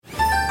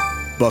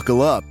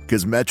Buckle up,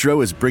 because Metro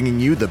is bringing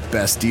you the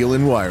best deal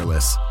in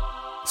wireless.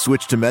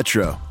 Switch to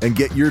Metro and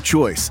get your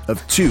choice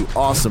of 2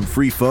 awesome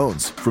free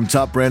phones from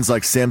top brands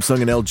like Samsung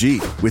and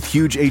LG with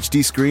huge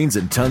HD screens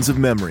and tons of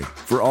memory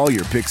for all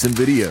your pics and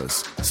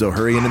videos. So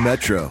hurry into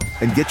Metro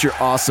and get your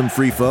awesome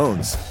free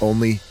phones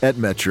only at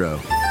Metro.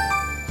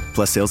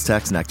 Plus sales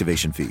tax and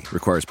activation fee.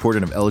 Requires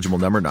port-in of eligible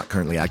number not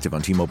currently active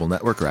on T-Mobile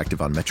network or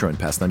active on Metro in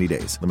past 90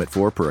 days. Limit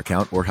 4 per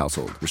account or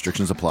household.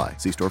 Restrictions apply.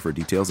 See store for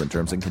details and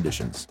terms and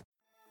conditions.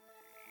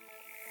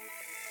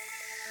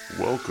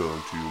 Welcome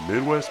to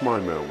Midwest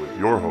Mind Meld with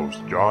your hosts,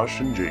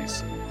 Josh and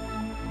Jason.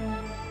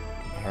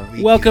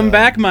 Welcome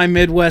back, my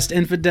Midwest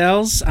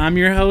infidels. I'm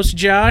your host,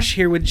 Josh,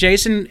 here with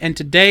Jason, and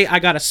today I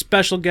got a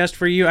special guest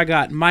for you. I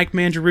got Mike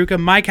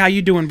Mangiaruca. Mike, how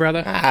you doing,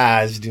 brother?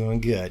 It's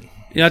doing good.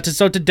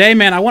 So today,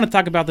 man, I want to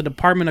talk about the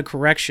Department of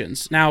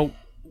Corrections. Now,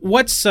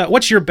 what's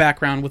your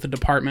background with the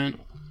department?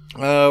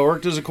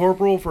 Worked as a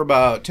corporal for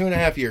about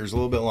 2.5 years, a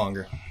little bit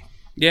longer.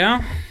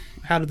 Yeah?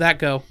 How did that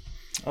go?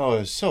 Oh, it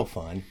was so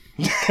fun.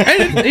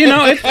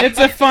 It's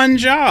a fun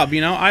job.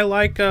 I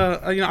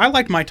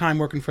liked my time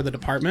working for the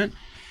department.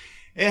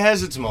 It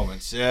has its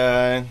moments.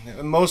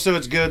 Most of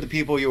it's good. The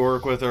people you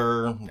work with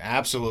are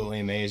absolutely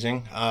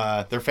amazing.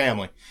 They're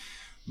family.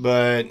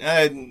 But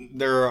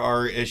there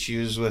are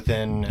issues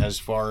within as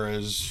far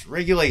as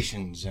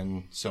regulations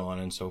and so on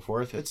and so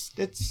forth.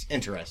 It's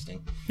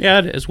interesting. Yeah,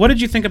 it is. What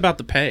did you think about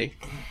the pay?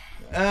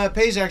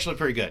 Pay's actually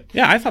pretty good.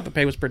 Yeah, I thought the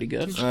pay was pretty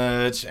good.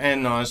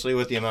 And honestly,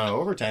 with the amount of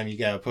overtime you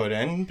got to put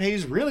in,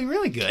 pay's really,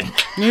 really good.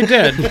 You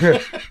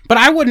did, but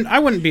I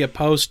wouldn't be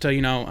opposed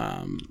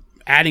to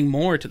adding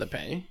more to the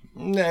pay.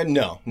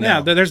 No.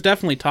 Yeah, there's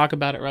definitely talk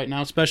about it right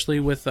now, especially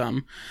with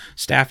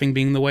staffing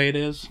being the way it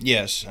is.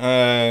 Yes,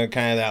 kind of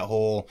that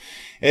whole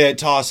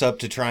toss up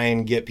to try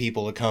and get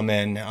people to come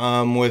in.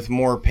 With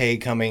more pay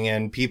coming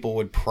in, people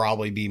would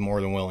probably be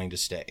more than willing to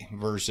stay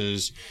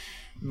versus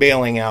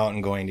bailing out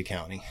and going to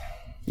county.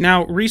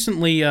 Now,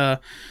 recently,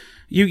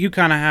 you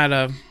kind of had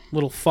a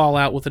little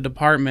fallout with the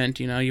department.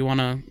 You want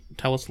to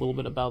tell us a little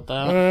bit about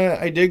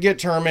that? I did get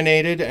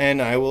terminated,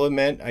 and I will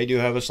admit I do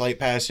have a slight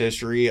past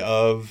history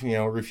of,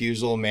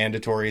 refusal,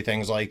 mandatory,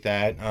 things like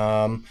that.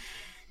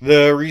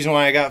 The reason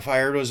why I got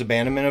fired was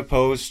abandonment of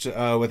post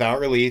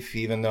without relief,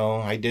 even though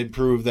I did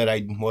prove that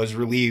I was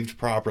relieved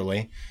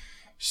properly.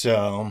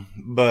 So,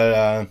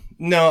 but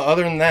no,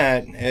 other than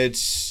that,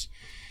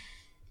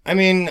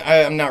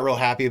 I'm not real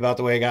happy about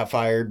the way I got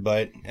fired,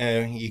 but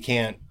you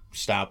can't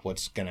stop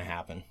what's going to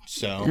happen.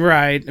 So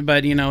right,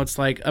 but it's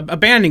like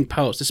abandoning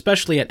post,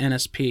 especially at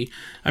NSP.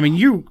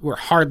 You were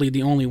hardly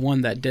the only one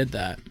that did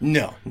that.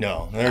 No.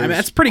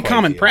 That's pretty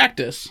common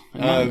practice.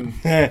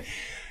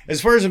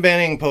 As far as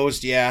abandoning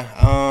post, yeah,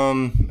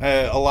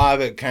 a lot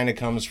of it kind of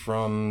comes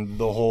from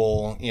the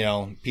whole,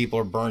 people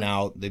are burnt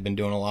out. They've been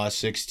doing a lot of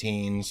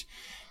 16s.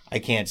 I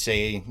can't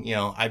say,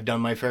 I've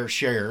done my fair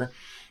share,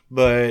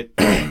 but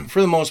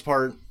for the most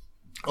part,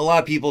 a lot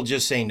of people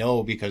just say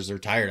no because they're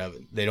tired of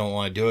it. They don't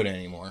want to do it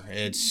anymore.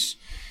 It's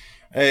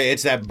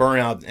that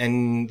burnout,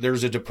 and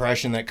there's a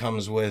depression that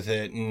comes with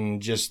it,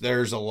 and just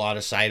there's a lot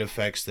of side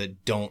effects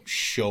that don't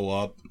show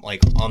up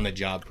like on the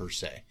job per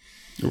se.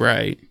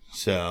 Right.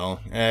 So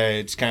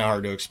it's kind of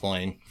hard to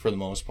explain for the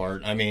most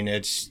part.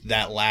 It's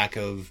that lack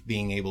of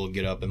being able to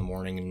get up in the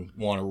morning and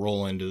want to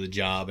roll into the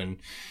job and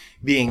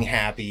being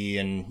happy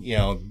and,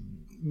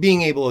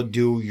 being able to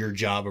do your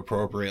job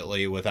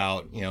appropriately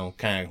without,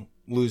 kind of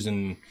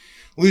losing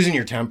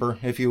your temper,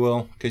 if you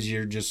will, because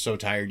you're just so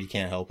tired you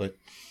can't help it.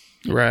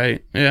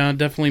 Right. Yeah,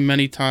 definitely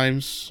many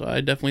times. I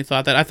definitely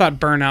thought that. I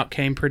thought burnout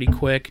came pretty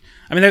quick.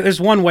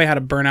 There's one way how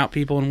to burn out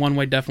people, and one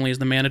way definitely is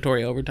the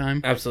mandatory overtime.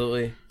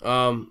 Absolutely.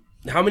 So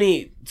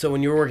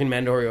when you were working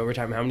mandatory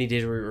overtime, how many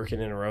days were you working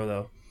in a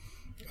row,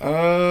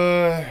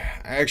 though?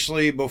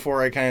 Actually,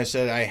 before I kind of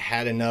said I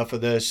had enough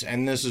of this,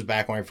 and this is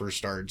back when I first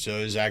started, so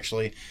it was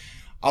actually,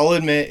 I'll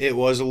admit it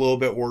was a little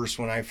bit worse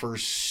when I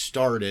first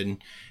started,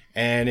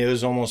 and it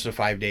was almost a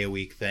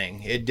 5-day-a-week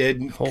thing. It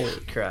did. Holy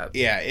crap.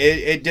 Yeah,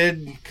 it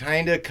did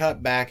kind of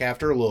cut back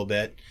after a little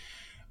bit,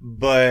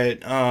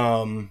 but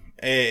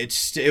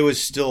it was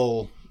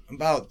still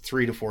about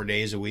 3 to 4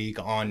 days a week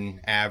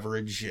on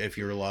average, if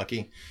you were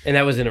lucky. And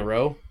that was in a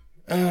row?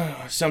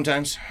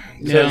 Sometimes.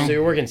 So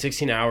you're working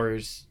 16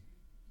 hours,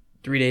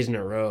 3 days in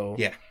a row.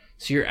 Yeah.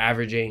 So you're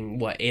averaging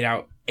what,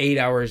 8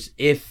 hours?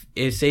 If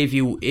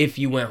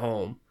you went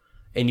home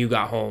and you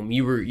got home,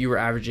 you were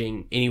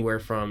averaging anywhere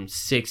from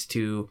 6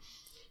 to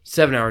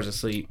 7 hours of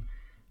sleep.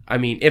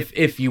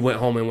 If you went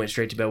home and went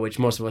straight to bed, which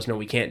most of us know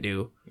we can't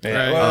do.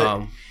 Yeah.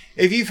 Well,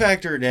 if you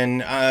factored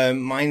in,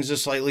 mine's a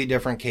slightly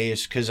different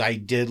case because I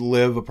did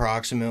live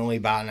approximately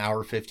about an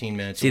hour, 15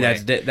 minutes away.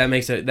 that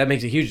makes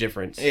a huge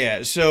difference.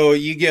 Yeah, so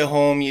you get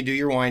home, you do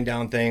your wind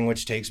down thing,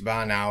 which takes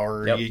about an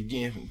hour. Yep.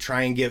 You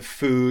try and get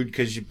food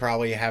because you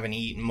probably haven't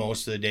eaten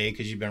most of the day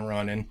because you've been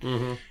running.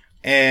 Mm-hmm.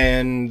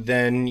 And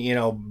then,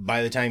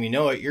 by the time you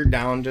know it, you're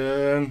down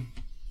to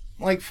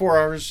like 4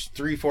 hours,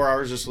 3-4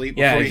 hours of sleep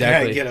before you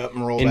gotta get up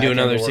and roll and back do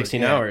another into work.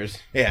 16 hours.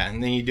 Yeah,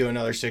 and then you do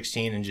another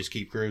 16 and just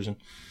keep cruising.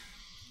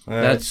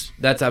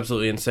 That's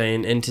absolutely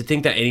insane. And to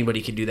think that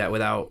anybody could do that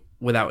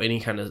without any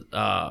kind of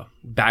I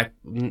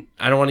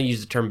don't want to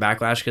use the term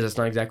backlash because that's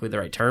not exactly the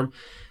right term,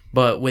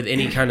 but with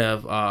any kind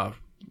of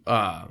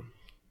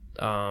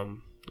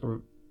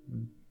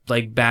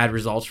like bad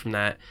results from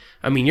that.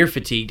 I mean, you're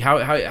fatigued.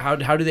 How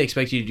do they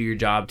expect you to do your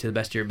job to the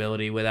best of your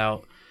ability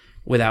without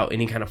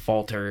any kind of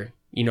falter,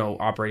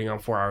 operating on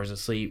 4 hours of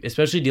sleep,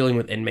 especially dealing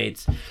with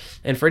inmates?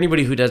 And for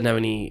anybody who doesn't have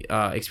any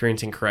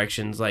experience in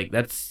corrections, like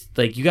that's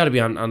like you got to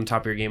be on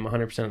top of your game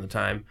 100% of the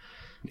time.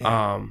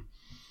 Yeah.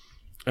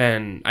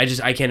 And I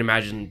can't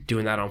imagine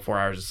doing that on 4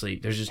 hours of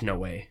sleep. There's just no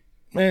way.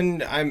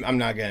 And I'm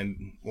not gonna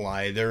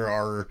lie, there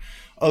are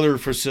other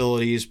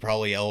facilities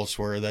probably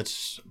elsewhere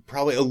that's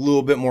probably a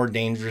little bit more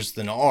dangerous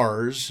than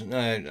ours.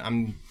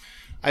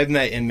 I've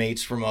met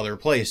inmates from other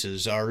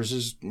places. Ours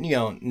is,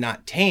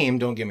 not tame,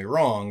 don't get me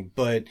wrong,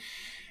 but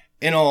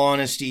in all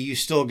honesty, you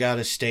still got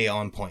to stay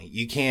on point.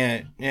 You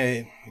can't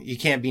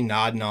be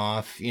nodding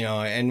off,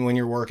 and when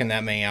you're working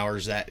that many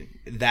hours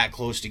that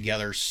close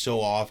together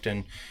so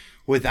often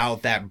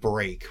without that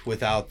break,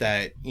 without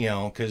that,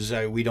 because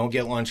we don't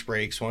get lunch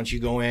breaks. Once you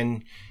go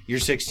in, you're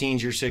 16,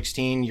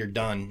 you're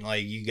done.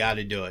 Like, you got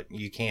to do it.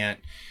 You can't.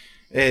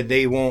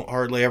 They won't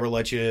hardly ever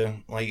let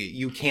you,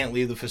 you can't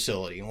leave the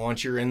facility.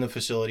 Once you're in the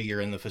facility, you're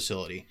in the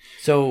facility.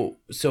 So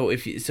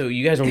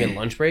you guys don't get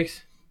lunch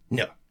breaks?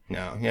 No.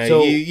 Yeah,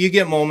 so, you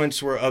get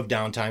moments of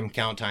downtime,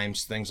 count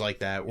times, things like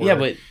that. Where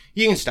but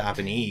you can stop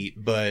and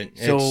eat, but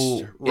so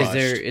it's rushed,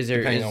 is there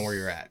depending on where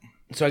you're at.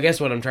 So I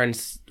guess what I'm trying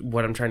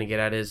to get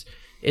at is,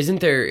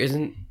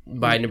 isn't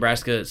by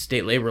Nebraska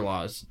state labor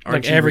laws,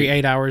 like every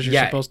 8 hours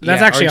you're supposed to.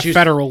 That's actually a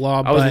federal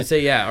law. I was gonna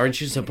say, aren't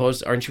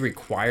you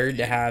required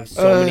to have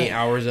so many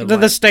hours of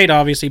the state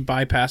obviously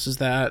bypasses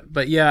that,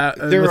 but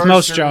with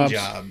most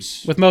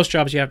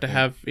jobs you have to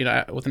have,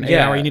 with an 8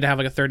 hour you need to have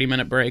like a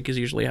 30-minute break is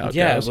usually how it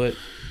goes. But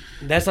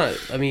that's not,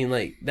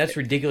 that's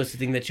ridiculous to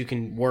think that you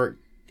can work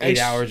 8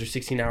 hours or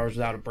 16 hours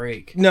without a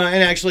break. No,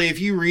 and actually,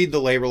 if you read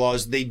the labor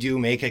laws, they do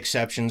make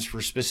exceptions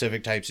for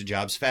specific types of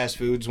jobs. Fast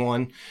food's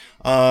one.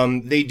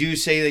 They do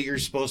say that you're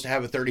supposed to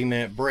have a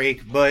 30-minute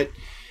break, but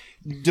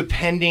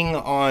depending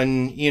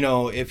on,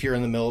 if you're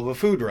in the middle of a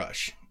food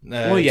rush.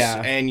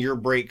 And your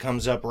break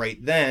comes up right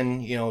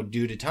then,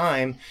 due to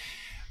time.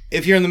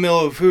 If you're in the middle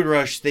of a food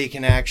rush, they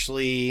can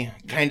actually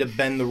kind of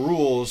bend the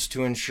rules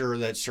to ensure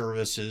that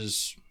service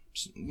is,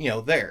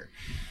 there.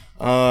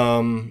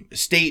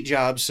 State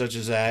jobs such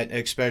as that,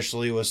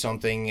 especially with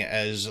something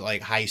as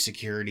like high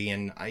security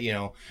and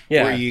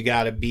where you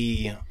got to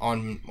be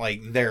on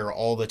there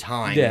all the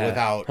time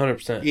without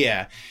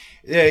 100%.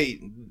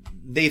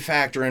 They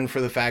factor in for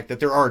the fact that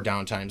there are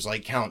downtimes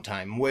like count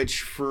time,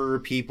 which for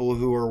people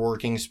who are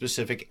working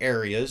specific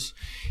areas,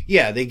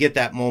 they get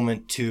that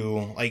moment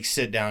to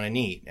sit down and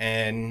eat.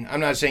 And I'm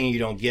not saying you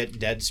don't get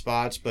dead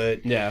spots,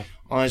 but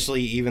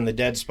honestly, even the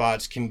dead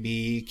spots can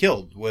be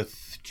killed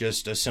with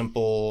just a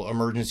simple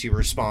emergency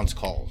response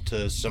call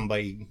to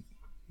somebody,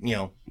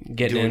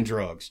 doing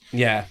drugs.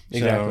 Yeah,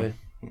 exactly.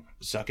 So,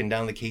 sucking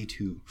down the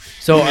K2.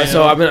 So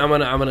I'm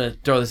gonna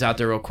throw this out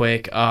there real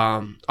quick.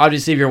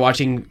 Obviously, if you're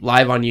watching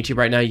live on YouTube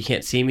right now, you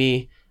can't see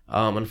me.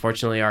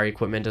 Unfortunately, our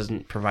equipment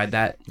doesn't provide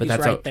that. But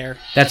that's right there.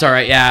 That's all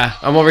right. Yeah,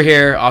 I'm over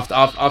here off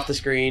the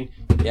screen.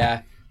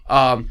 Yeah.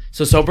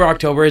 So Sober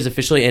October has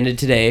officially ended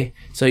today.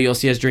 So you'll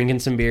see us drinking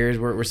some beers.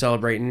 We're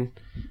celebrating.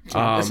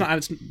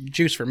 It's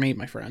juice for me,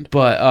 my friend.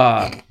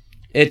 But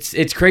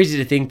it's crazy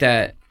to think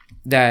that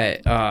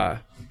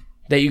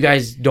you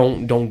guys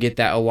don't get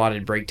that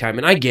allotted break time.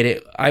 And I get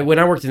it. When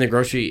I worked in the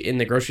grocery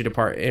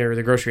department or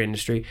the grocery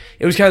industry,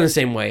 it was kind of the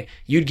same way.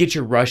 You'd get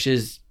your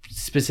rushes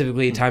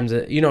specifically times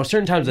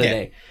certain times of the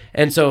day.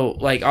 And so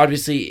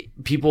obviously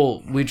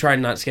we try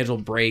to not schedule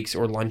breaks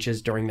or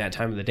lunches during that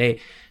time of the day.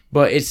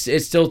 But it's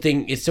still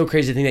crazy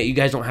to think that you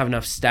guys don't have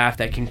enough staff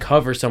that can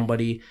cover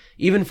somebody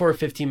even for a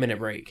 15-minute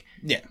break.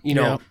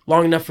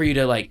 Long enough for you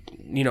to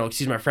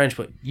excuse my French,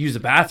 but use the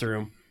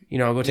bathroom.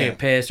 Go take a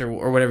piss or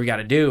whatever you got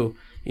to do.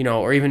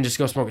 Or even just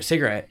go smoke a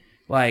cigarette.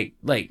 Like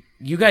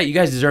you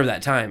guys deserve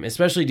that time,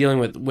 especially dealing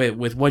with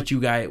what you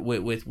guys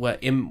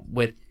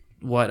with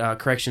what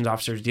corrections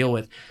officers deal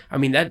with. I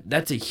mean,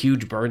 that's a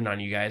huge burden on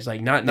you guys.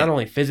 Not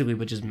only physically,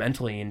 but just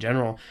mentally in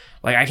general.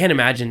 I can't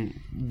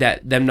imagine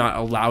that them not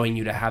allowing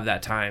you to have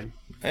that time.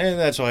 And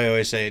that's why I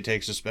always say it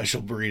takes a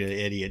special breed of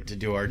idiot to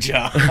do our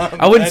job.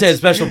 I wouldn't say a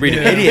special breed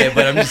of idiot,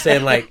 but I'm just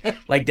saying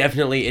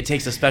definitely it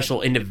takes a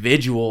special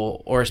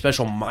individual or a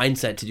special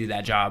mindset to do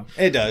that job.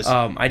 It does.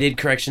 I did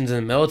corrections in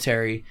the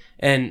military,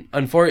 and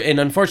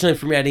unfortunately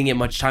for me, I didn't get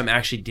much time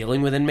actually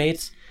dealing with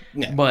inmates.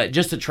 Yeah. But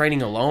just the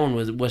training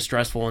alone was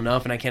stressful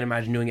enough, and I can't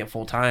imagine doing it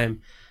full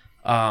time.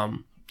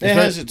 It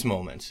has its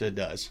moments. It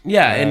does.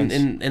 Yeah,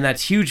 and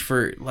that's huge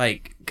for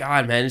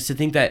God, man. It's to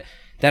think that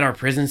our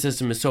prison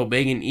system is so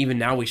big, and even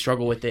now we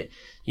struggle with it.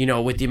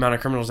 With the amount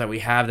of criminals that we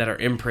have that are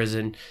in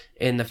prison,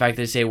 and the fact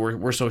that they say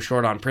we're so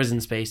short on prison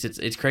space,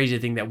 it's crazy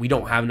to think that we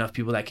don't have enough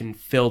people that can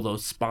fill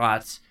those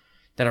spots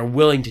that are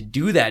willing to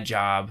do that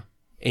job,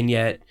 and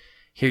yet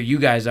here you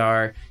guys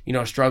are,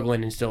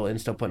 struggling and still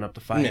putting up the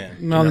fight. Yeah.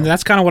 Well,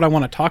 that's kind of what I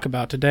want to talk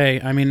about today.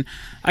 I mean,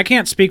 I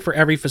can't speak for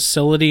every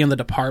facility in the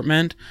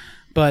department,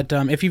 but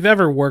if you've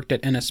ever worked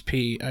at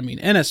NSP, I mean,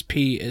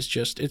 NSP is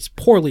it's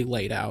poorly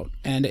laid out,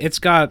 and it's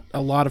got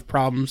a lot of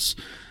problems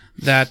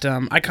that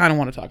I kind of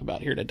want to talk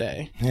about here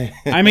today.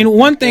 I mean,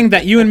 one thing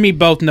that you and me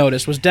both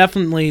noticed was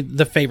definitely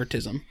the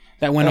favoritism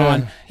that went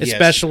on,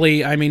 especially,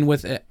 yes. I mean,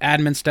 with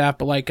admin staff,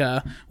 but like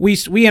we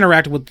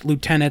interacted with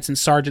lieutenants and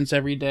sergeants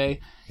every day,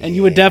 and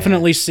you would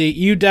definitely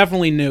you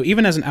definitely knew,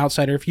 even as an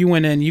outsider, if you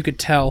went in, you could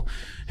tell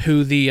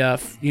who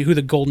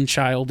the golden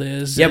child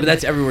is. Yeah, but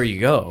that's everywhere you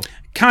go.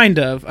 Kind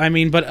of. I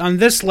mean, but on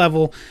this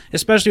level,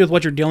 especially with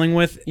what you're dealing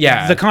with,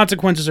 the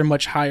consequences are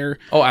much higher.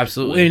 Oh,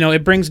 absolutely.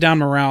 It brings down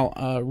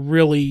morale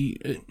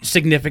really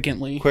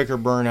significantly. Quicker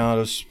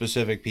burnout of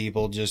specific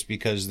people just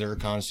because they're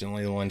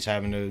constantly the ones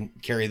having to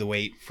carry the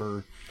weight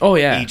for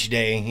each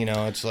day.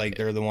 It's like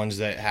they're the ones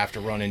that have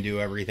to run and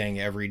do everything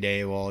every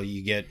day, while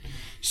you get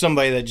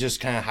somebody that just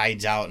kind of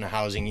hides out in a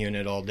housing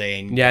unit all day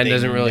and they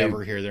doesn't really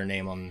never hear their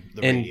name on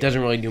the radio. And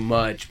doesn't really do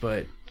much,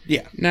 but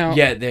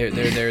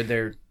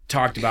they're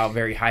talked about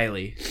very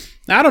highly.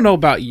 I don't know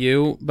about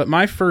you, but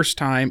my first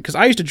time, because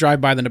I used to drive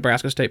by the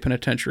Nebraska State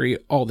Penitentiary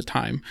all the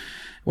time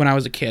when I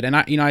was a kid, and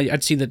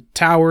I'd see the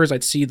towers,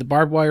 I'd see the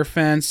barbed wire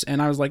fence,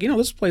 and I was like,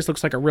 this place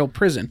looks like a real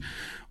prison.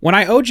 When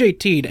I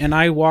OJT'd and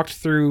I walked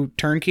through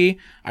Turnkey,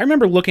 I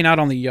remember looking out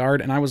on the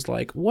yard and I was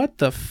like, what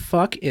the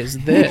fuck is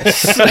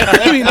this?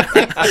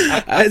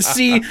 I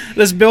see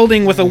this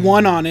building with a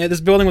 1 on it,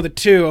 this building with a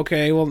 2.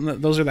 Okay, well,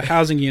 those are the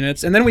housing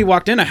units. And then we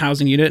walked in a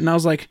housing unit and I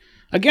was like,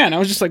 again, I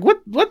was just like,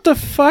 what the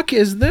fuck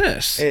is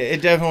this?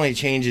 It definitely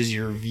changes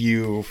your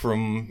view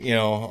from,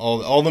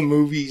 all the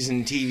movies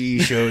and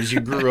TV shows you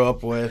grew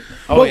up with.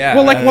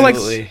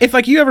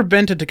 If you ever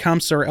been to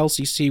Tecumseh or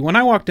LCC, when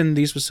I walked in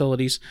these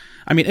facilities,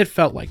 I mean, it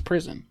felt like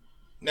prison.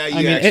 Now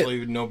you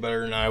would know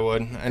better than I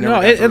would. I never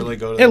got to really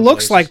go to it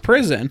looks places. like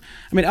prison.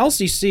 I mean,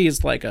 LCC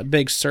is like a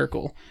big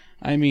circle.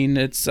 and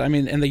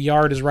the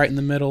yard is right in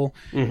the middle.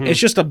 Mm-hmm. It's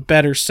just a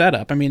better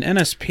setup. I mean,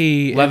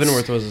 NSP...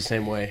 Leavenworth was the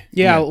same way.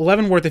 Yeah,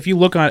 Leavenworth, if you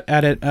look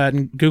at it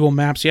in Google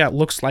Maps, it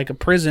looks like a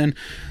prison.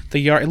 The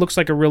yard, it looks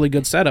like a really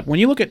good setup. When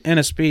you look at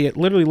NSP, it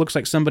literally looks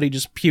like somebody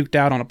just puked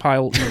out on a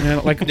pile,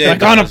 like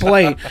on a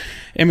plate.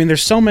 I mean,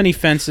 there's so many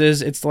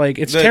fences. It's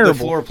terrible. The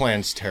floor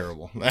plan's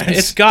terrible.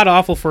 It's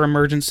god-awful for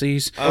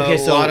emergencies. A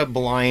lot of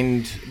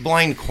blind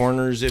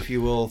corners, if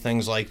you will,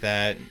 things like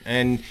that.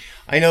 And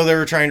I know they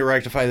were trying to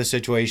rectify the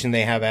situation.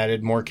 They have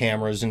added more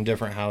cameras in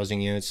different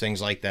housing units,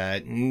 things like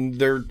that. And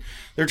they're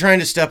trying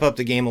to step up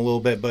the game a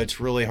little bit, but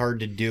it's really hard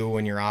to do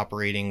when you're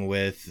operating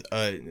with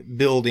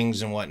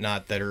buildings and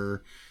whatnot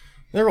that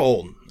they're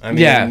old. I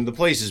mean, the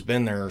place has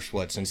been there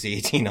since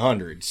the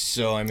 1800s.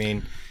 So I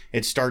mean,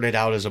 it started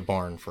out as a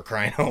barn, for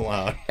crying out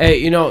loud.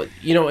 Hey,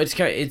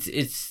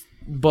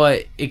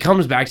 but it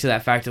comes back to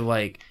that fact of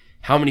like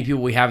how many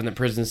people we have in the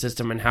prison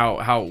system and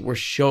how we're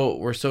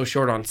so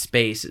short on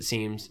space. It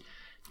seems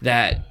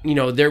that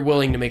they're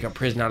willing to make a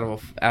prison out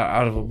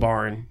of a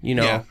barn.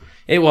 Yeah.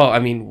 I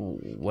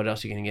mean, what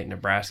else are you gonna get in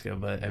Nebraska?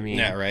 But I mean,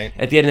 yeah, right.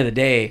 At the end of the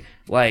day,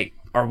 like,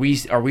 are we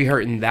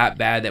hurting that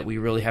bad that we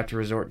really have to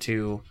resort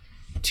to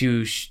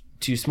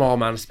small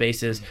amount of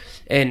spaces?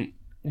 And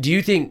do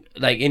you think,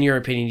 like, in your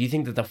opinion, do you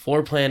think that the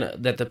floor plan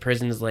that the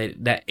prison is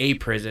laid, that a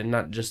prison,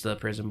 not just the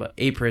prison, but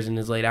a prison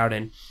is laid out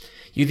in,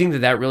 you think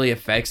that really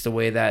affects the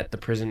way that the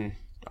prison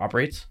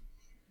operates?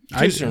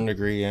 To a certain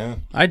degree, yeah.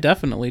 I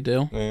definitely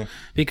do. Yeah.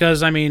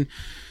 Because, I mean,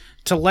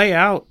 to lay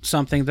out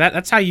something,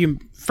 that's how you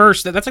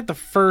first, that's like the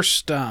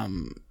first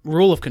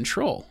rule of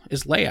control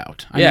is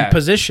layout. I mean,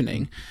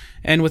 positioning.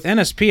 And with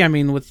NSP, I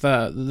mean, with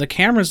the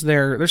cameras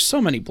there's so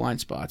many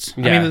blind spots.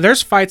 Yeah. I mean,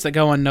 there's fights that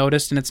go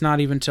unnoticed, and it's not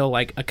even until,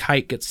 like, a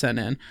kite gets sent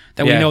in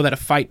that we know that a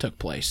fight took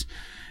place.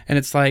 And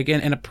it's like,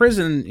 in a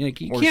prison, you can't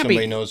be... Or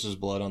somebody knows there's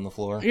blood on the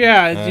floor.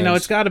 Yeah,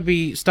 it's got to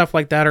be stuff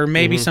like that, or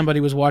maybe somebody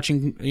was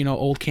watching,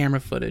 old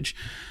camera footage.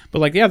 But,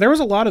 like, there was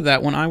a lot of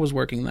that when I was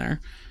working there.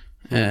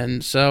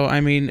 And so, I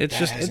mean,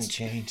 it's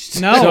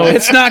changed. No,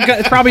 it's not.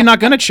 It's probably not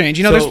going to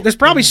change. There's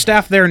probably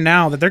staff there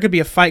now that there could be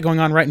a fight going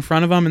on right in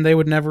front of them, and they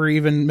would never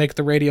even make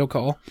the radio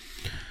call.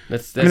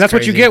 That's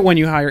what you get when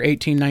you hire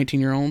 18,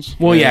 19-year-olds.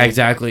 Well, yeah,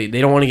 exactly.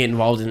 They don't want to get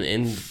involved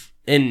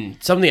in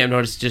something I've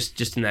noticed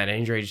just in that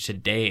age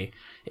today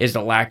is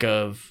the lack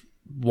of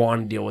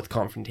wanting to deal with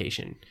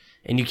confrontation.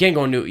 And you can't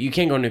go into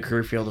a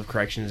career field of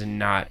corrections and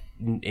not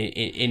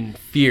in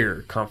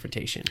fear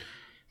confrontation.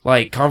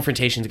 Like,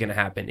 confrontation is going to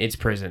happen. It's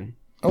prison.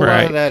 A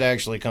lot of that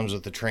actually comes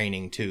with the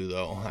training, too,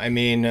 though. I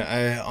mean,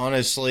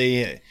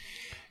 honestly,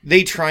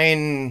 they try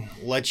and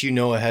let you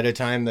know ahead of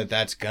time that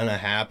that's going to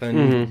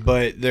happen,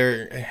 but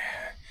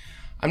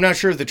I'm not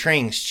sure if the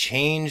training's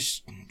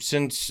changed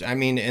since,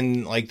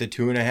 in, like, the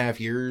 2.5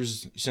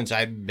 years since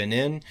I've been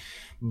in.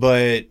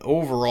 But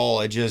overall,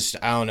 I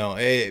don't know.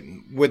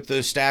 With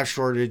the staff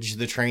shortage,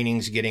 the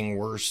training's getting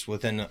worse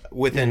within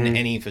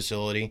any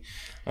facility.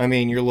 I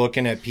mean, you're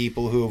looking at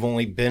people who have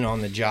only been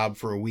on the job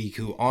for a week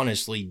who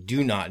honestly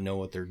do not know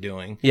what they're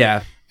doing.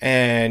 Yeah.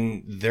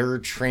 and they're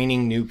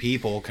training new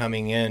people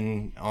coming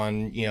in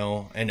on, you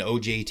know, an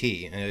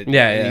OJT,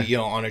 you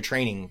know, on a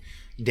training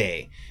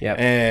day. Yep.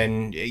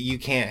 And you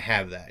can't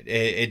have that.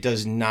 It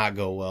does not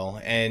go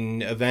well.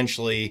 And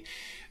eventually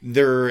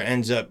there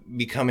ends up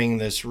becoming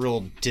this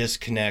real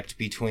disconnect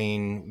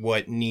between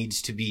what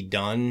needs to be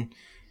done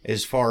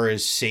as far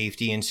as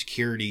safety and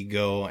security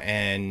go,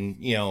 and,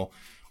 you know,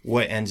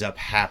 what ends up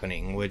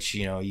happening, which,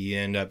 you know, you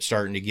end up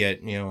starting to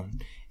get, you know,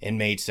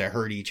 inmates that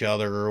hurt each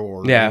other,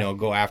 or, you know,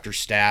 go after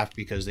staff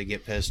because they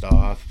get pissed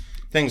off,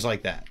 things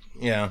like that.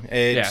 You know,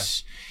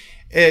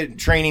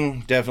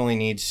 training definitely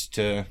needs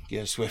to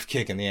get a swift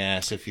kick in the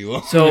ass, if you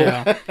will.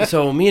 So,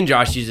 so me and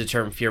Josh used the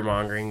term fear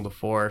mongering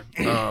before,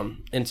 in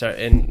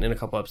a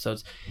couple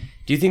episodes.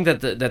 Do you think that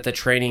the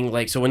training,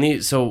 like, so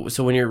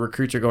when your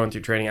recruits are going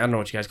through training, I don't know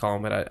what you guys call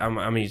them, but I'm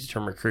gonna use the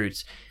term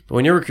recruits. But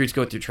when your recruits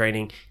go through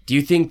training, do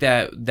you think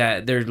that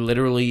they're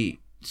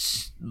literally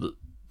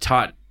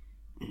taught,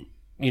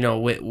 you know,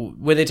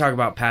 when they talk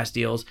about past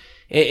deals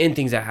and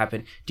things that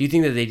happen, do you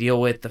think that they deal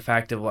with the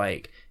fact of,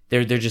 like,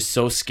 they're just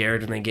so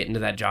scared when they get into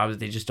that job that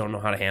they just don't know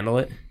how to handle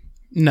it?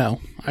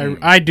 No,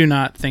 I do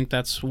not think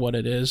that's what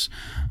it is.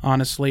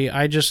 Honestly,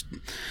 I just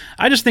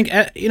think,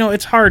 you know,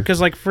 it's hard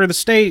because, like, for the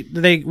state,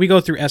 we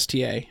go through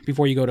STA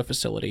before you go to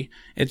facility.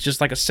 It's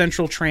just like a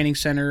central training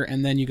center,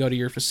 and then you go to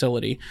your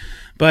facility.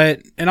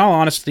 But in all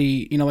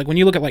honesty, you know, like when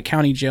you look at like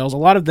county jails, a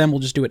lot of them will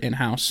just do it in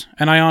house,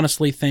 and I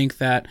honestly think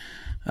that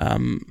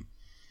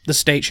the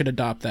state should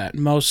adopt that.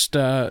 Most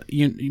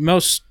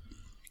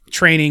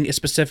training is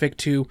specific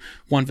to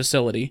one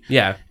facility.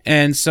 Yeah,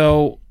 and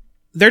so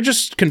they're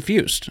just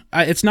confused.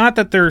 It's not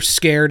that they're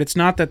scared. It's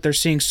not that they're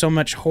seeing so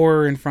much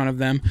horror in front of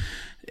them.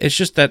 It's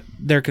just that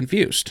they're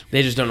confused.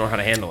 They just don't know how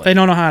to handle it. They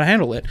don't know how to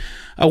handle it.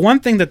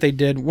 One thing that they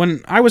did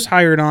when I was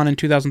hired on in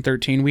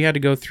 2013, we had to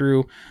go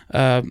through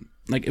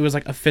like, it was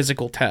like a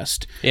physical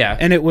test. Yeah,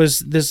 and it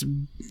was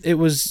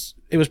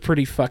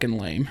pretty fucking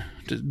lame,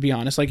 to be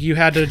honest. Like, you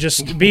had to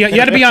just be you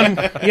had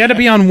to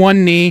be on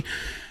one knee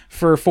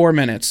for 4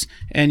 minutes,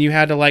 and you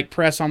had to, like,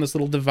 press on this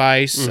little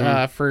device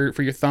for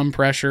your thumb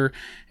pressure,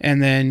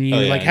 and then you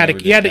had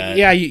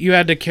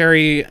to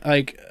carry,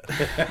 like,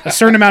 a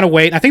certain amount of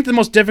weight. I think the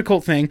most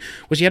difficult thing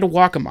was you had to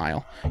walk a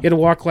mile. You had to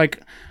walk like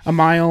a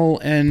mile,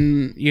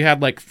 and you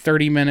had like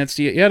 30 minutes.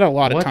 You had a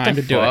lot of time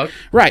to do it.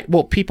 Right.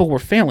 Well, people were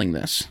failing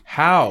this.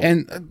 How?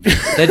 And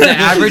the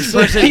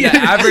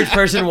average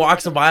person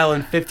walks a mile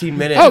in 15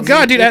 minutes. Oh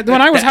God, dude!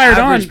 When I was hired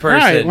on,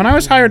 when I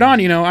was hired on,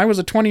 you know, I was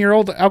a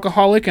 20-year-old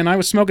alcoholic, and I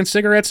was smoking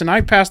cigarettes, and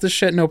I passed this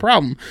shit no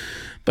problem.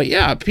 But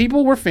yeah,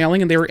 people were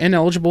failing, and they were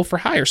ineligible for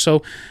hire,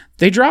 so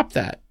they dropped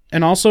that.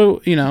 And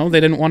also, you know,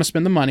 they didn't want to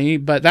spend the money,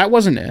 but that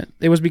wasn't it.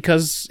 It was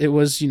because it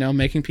was, you know,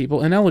 making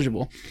people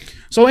ineligible.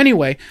 So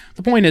anyway,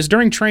 the point is,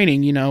 during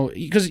training, you know,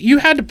 because you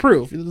had to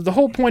prove, the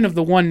whole point of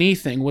the one knee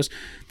thing was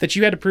that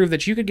you had to prove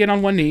that you could get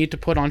on one knee to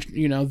put on,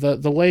 you know,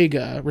 the leg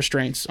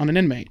restraints on an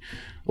inmate.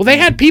 Well, they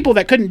had people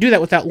that couldn't do that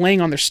without laying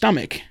on their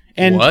stomach.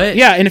 And what?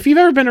 Yeah, and if you've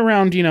ever been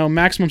around, you know,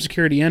 maximum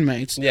security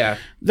inmates,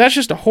 that's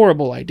just a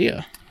horrible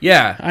idea.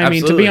 Yeah, I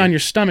mean, to be on your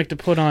stomach to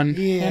put on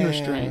hand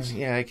restraints.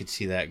 Yeah, I could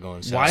see that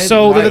going.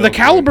 So the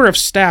caliber of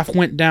staff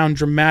went down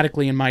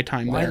dramatically in my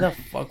time Why there. the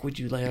fuck would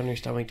you lay on your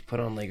stomach to put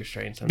on leg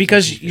restraints?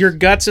 Because your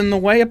gut's in the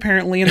way,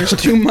 apparently, and there's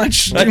too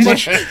much. Like,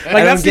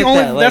 that's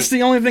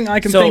the only thing I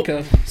can think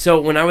of.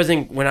 So when I was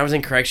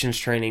in corrections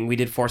training, we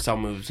did 4-cell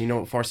moves. You know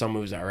what 4-cell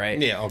moves are, right?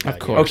 Yeah, okay. Of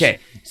course. Okay,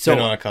 so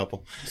been on a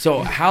couple. So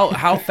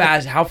how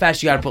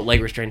fast you got to put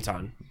leg restraints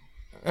on?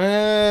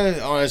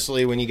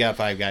 Honestly, when you got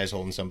 5 guys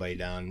holding somebody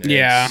down,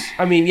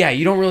 I mean, yeah,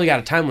 you don't really got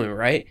a time limit,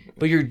 right?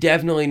 But you're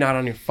definitely not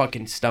on your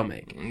fucking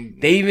stomach.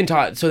 They even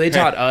taught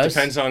us.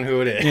 Depends on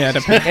who it is. Yeah,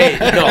 depends. Hey,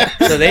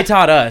 no. So they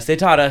taught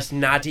us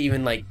not to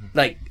even like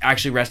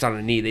actually rest on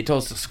a knee. They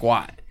told us to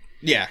squat.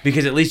 Yeah,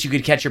 because at least you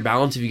could catch your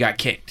balance if you got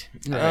kicked.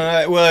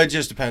 Right. Well, it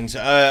just depends.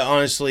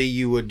 Honestly,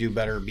 you would do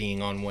better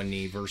being on one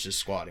knee versus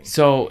squatting.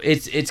 So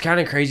it's kind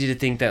of crazy to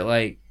think that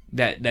like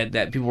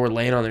that people were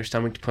laying on their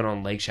stomach to put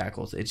on leg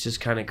shackles. It's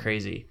just kind of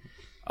crazy.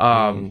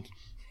 That's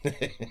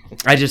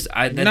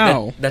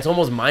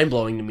almost mind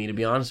blowing to me, to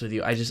be honest with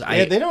you.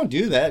 They don't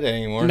do that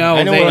anymore. No,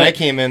 I know when I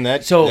came in,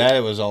 that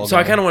was all. So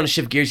I kind of want to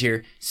shift gears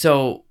here.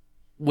 So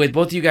with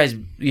both of you guys,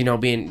 you know,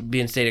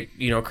 being state,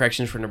 you know,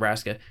 corrections for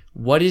Nebraska,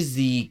 what is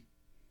the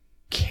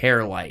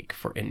care like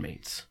for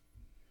inmates?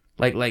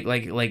 Like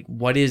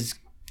what is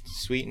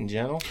sweet and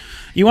gentle?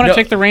 You want to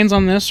take the reins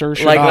on this, or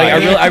should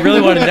I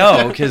really want to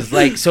know, because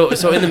like so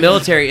in the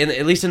military,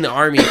 at least in the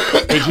Army,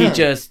 they teach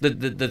us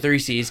the 3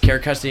 C's: care,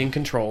 custody, and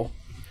control,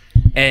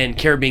 and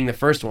care being the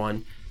first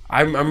one.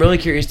 I'm really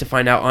curious to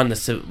find out on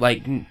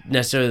the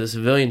necessarily the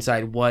civilian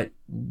side what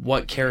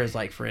care is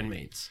like for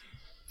inmates.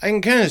 I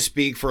can kind of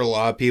speak for a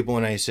lot of people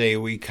when I say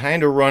we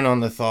kind of run on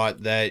the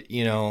thought that,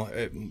 you know,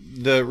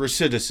 the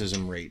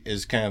recidivism rate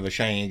is kind of a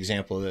shining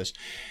example of this.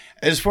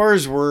 As far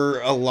as where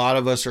a lot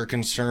of us are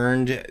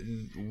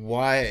concerned,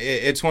 why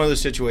it's one of those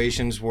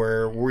situations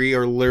where we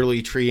are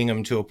literally treating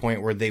them to a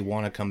point where they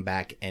want to come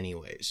back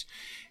anyways.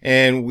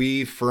 And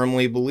we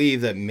firmly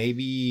believe that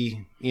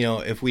maybe,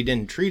 if we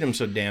didn't treat them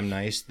so damn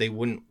nice, they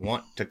wouldn't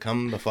want to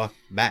come the fuck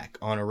back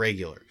on a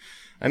regular.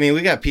 I mean,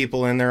 we got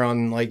people in there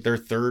on like their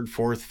 3rd,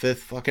 4th, 5th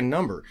fucking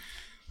number.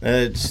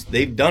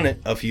 They've done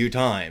it a few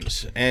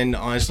times, and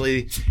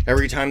honestly,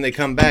 every time they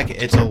come back,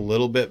 it's a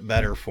little bit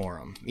better for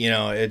them.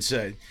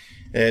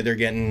 They're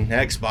getting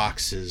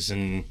Xboxes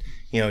and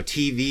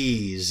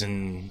TVs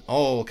and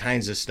all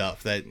kinds of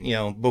stuff that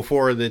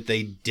before that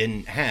they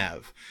didn't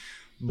have,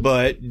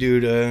 but due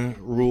to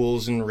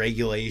rules and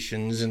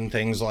regulations and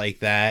things like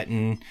that,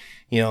 and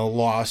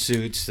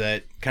lawsuits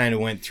that kind of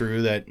went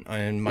through that,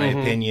 in my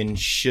opinion,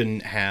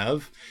 shouldn't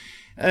have.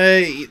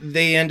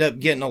 They end up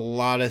getting a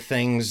lot of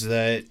things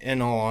that,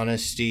 in all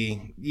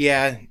honesty,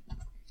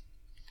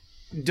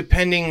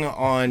 depending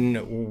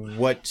on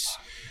what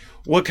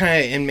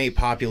kind of inmate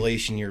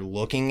population you're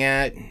looking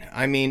at.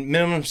 I mean,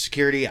 minimum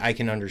security, I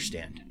can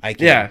understand.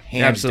 Hands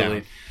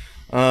absolutely.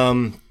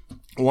 down.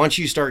 Once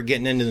you start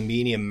getting into the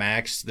medium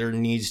max, there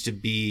needs to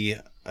be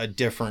a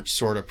different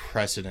sort of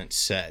precedent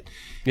set.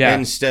 Yeah.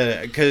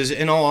 Because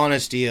in all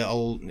honesty,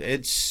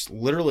 it's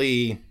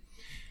literally,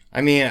 I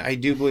mean, I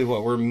do believe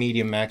we're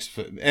medium max.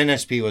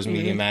 NSP was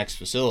medium max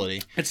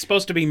facility. It's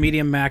supposed to be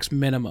medium max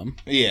minimum.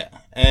 Yeah.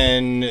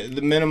 And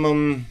the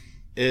minimum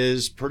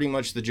is pretty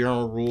much the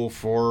general rule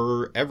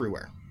for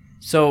everywhere.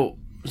 So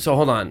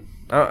hold on.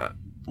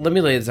 Let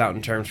me lay this out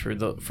in terms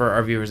for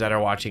our viewers that are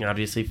watching,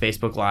 obviously,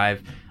 Facebook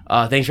Live.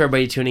 Thanks for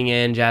everybody tuning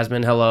in.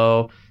 Jasmine,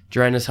 hello.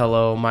 Joannis,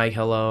 hello. Mike,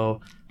 hello.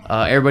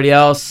 Everybody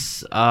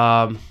else,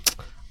 awesome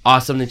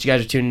that you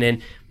guys are tuning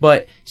in.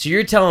 But, so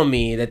you're telling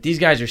me that these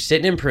guys are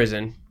sitting in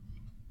prison,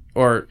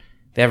 or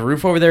they have a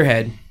roof over their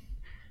head,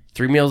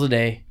 3 meals a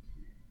day,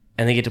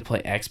 and they get to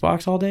play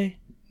Xbox all day?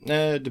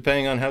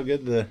 Depending on how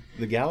good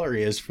the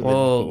gallery is for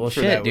well, for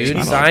shit, that dude.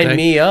 week. Sign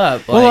me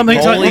up.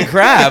 Holy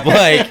crap.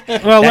 Like,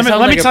 well,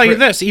 let me tell you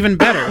this, even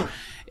better.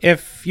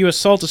 If you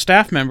assault a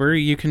staff member,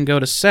 you can go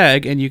to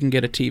SEG and you can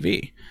get a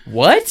TV.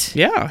 What?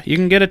 Yeah, you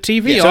can get a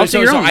TV. Yeah,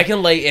 so I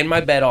can lay in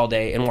my bed all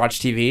day and watch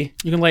TV?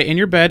 You can lay in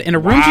your bed in a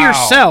room to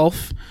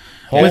yourself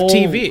with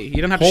TV. You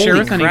don't have to share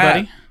with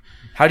anybody.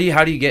 How do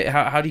you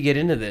get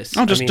into this?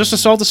 Oh, just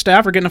assault the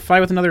staff or get in a fight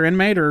with another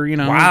inmate or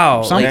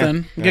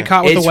something. Yeah. Get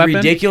caught with a weapon.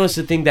 It's ridiculous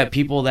to think that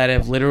people that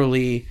have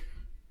literally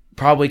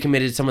probably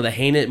committed some of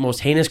the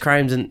most heinous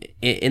crimes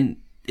in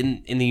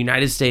the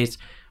United States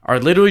are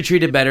literally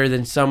treated better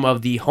than some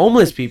of the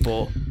homeless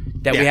people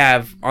that we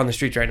have on the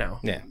streets right now.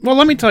 Yeah. Well,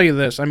 let me tell you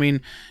this. I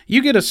mean,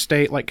 you get a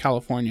state like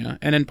California,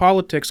 and in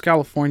politics,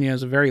 California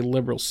is a very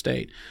liberal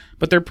state,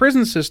 but their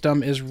prison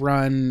system is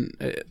run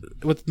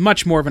with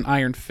much more of an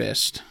iron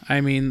fist. I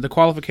mean, the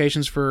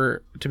qualifications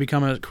to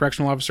become a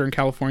correctional officer in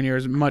California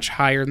is much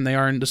higher than they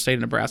are in the state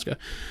of Nebraska.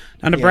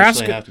 Now,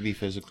 Nebraska, you actually have to be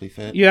physically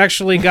fit. You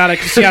actually got to,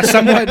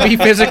 somewhat be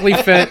physically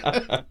fit.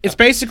 It's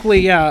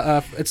basically,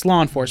 it's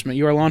law enforcement.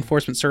 You are law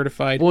enforcement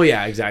certified. Well,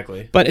 yeah,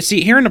 exactly. But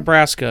see, here in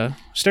Nebraska,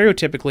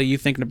 stereotypically, you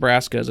think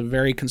Nebraska is a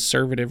very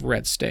conservative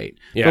red state.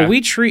 Yeah.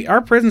 But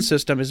our prison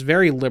system is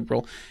very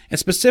liberal, and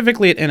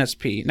specifically at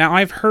NSP. Now,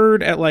 I've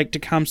heard at like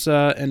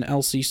Tecumseh and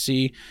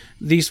LCC,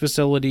 these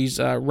facilities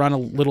run a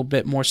little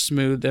bit more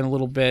smooth and a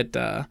little bit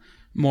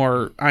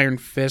more iron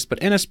fist, but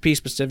NSP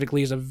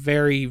specifically is a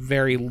very,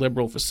 very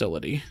liberal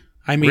facility.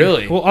 I mean,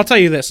 really? Well, I'll tell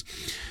you this.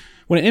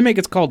 When an inmate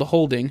gets called to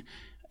holding,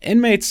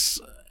 inmates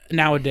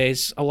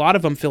nowadays, a lot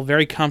of them feel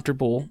very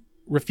comfortable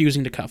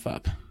refusing to cuff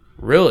up.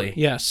 Really?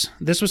 Yes.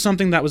 This was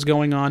something that was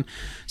going on.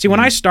 See, when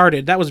I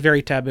started, that was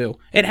very taboo.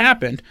 It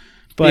happened,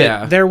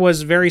 but there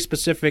was very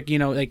specific,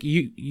 like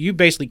you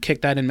basically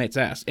kicked that inmate's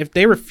ass. If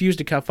they refused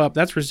to cuff up,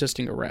 that's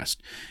resisting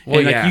arrest. Well,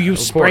 and like, you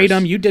sprayed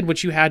them, you did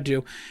what you had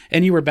to,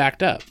 and you were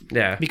backed up.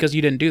 Yeah. Because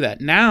you didn't do that.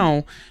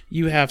 Now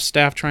you have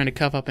staff trying to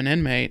cuff up an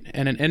inmate,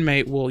 and an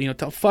inmate will,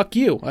 tell, fuck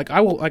you. Like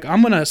I'm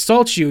going to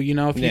assault you,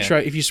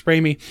 if you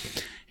spray me.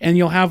 And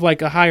you'll have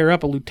like a higher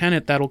up, a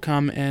lieutenant that'll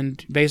come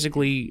and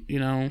basically,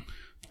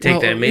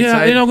 take the inmate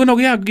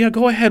side?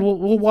 Go ahead.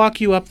 We'll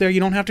walk you up there. You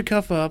don't have to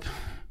cuff up.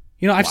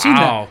 I've seen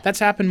that. That's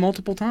happened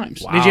multiple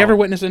times. Wow. Did you ever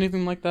witness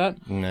anything like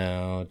that?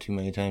 No, too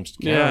many times.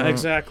 Yeah,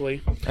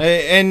 exactly.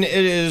 And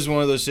it is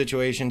one of those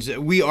situations.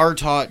 We are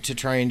taught to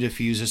try and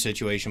diffuse a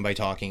situation by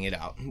talking it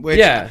out.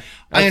 Which I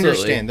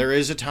understand. There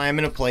is a time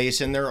and a place,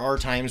 and there are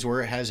times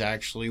where it has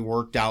actually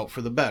worked out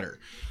for the better.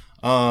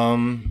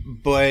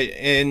 But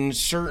in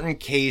certain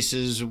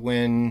cases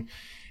when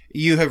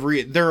you have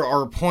there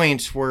are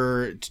points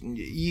where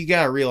you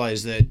got to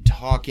realize that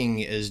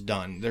talking is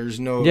done. There's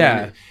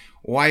no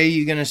why are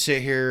you going to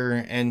sit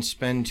here and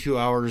spend 2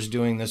 hours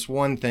doing this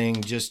one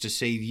thing just to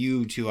save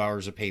you 2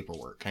 hours of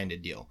paperwork kind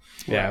of deal?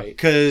 Yeah.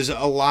 Because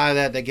a lot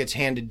of that gets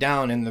handed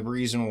down, and the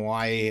reason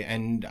why,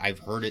 and I've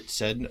heard it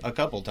said a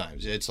couple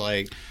times, it's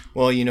like,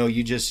 well,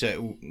 you just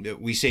said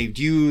we saved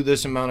you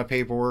this amount of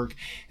paperwork.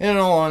 And in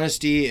all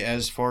honesty,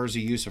 as far as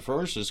the use of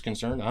force is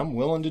concerned, I'm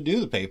willing to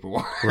do the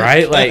paperwork.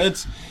 Right? Like,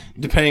 it's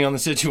depending on the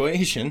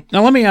situation.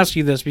 Now, let me ask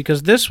you this,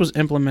 because this was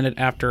implemented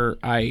after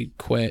I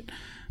quit,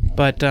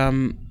 but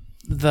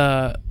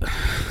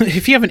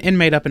if you have an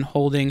inmate up in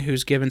holding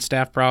who's given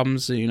staff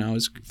problems,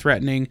 is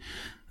threatening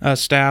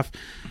staff,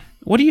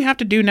 what do you have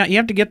to do now? You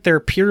have to get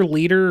their peer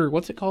leader, or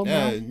what's it called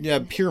now? Yeah,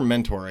 peer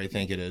mentor, I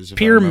think it is.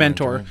 Peer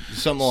mentor.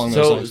 Something along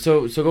those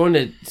lines.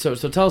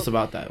 So tell us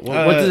about that.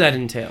 What does that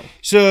entail?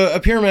 So a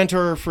peer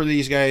mentor for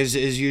these guys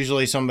is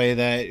usually somebody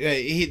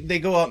that they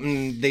go up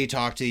and they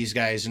talk to these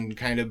guys and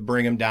kind of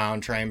bring them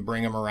down, try and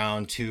bring them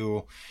around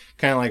to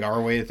kind of like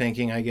our way of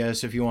thinking, I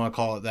guess, if you want to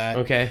call it that.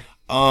 Okay.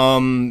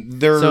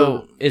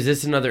 So is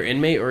this another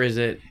inmate, or is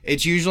it?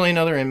 It's usually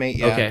another inmate.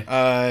 Yeah.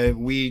 Okay.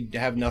 We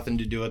have nothing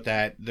to do with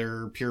that.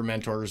 Their peer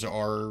mentors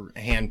are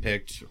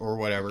handpicked or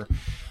whatever.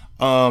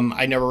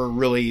 I never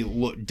really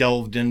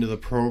delved into the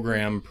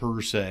program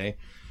per se,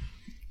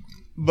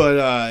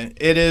 but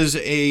it is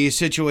a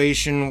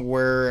situation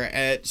where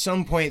at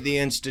some point they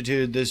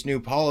instituted this new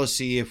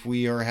policy if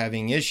we are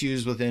having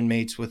issues with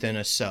inmates within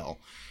a cell,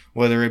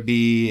 whether it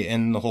be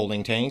in the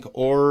holding tank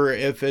or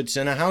if it's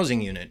in a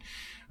housing unit.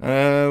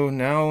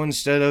 Now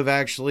instead of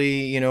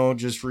actually,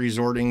 just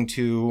resorting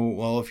to,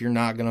 well, if you're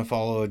not going to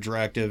follow a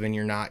directive and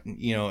you're not,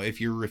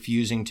 if you're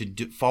refusing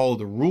to follow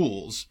the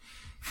rules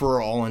for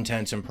all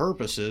intents and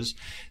purposes,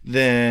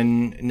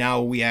 then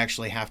now we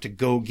actually have to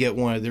go get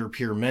one of their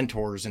peer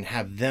mentors and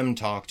have them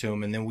talk to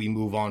them, and then we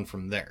move on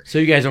from there. So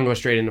you guys don't go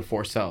straight into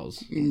 4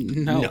 cells?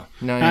 No,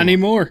 not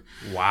anymore.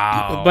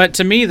 Wow. But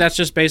to me, that's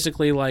just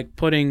basically like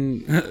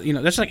putting,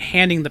 that's like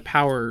handing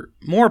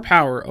more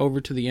power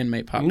over to the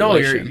inmate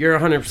population. No, you're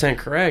 100%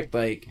 correct.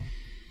 Like,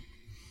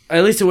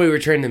 at least the way we were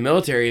trained in the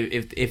military,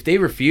 if they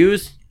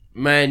refuse,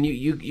 man,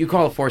 you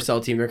call a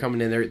 4-cell team, they're coming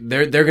in,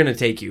 they're going to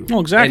take you. Oh,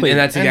 exactly. And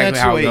that's exactly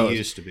how it goes. That's the way it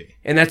used to be.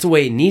 And that's the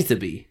way it needs to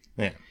be.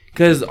 Yeah.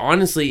 Because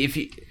honestly, if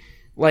you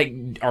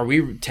are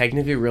we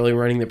technically really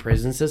running the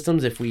prison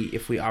systems if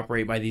we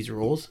operate by these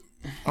rules?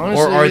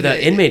 Honestly, or are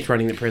the inmates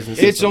running the prison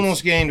systems? It's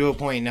almost getting to a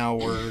point now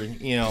where,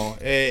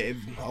 a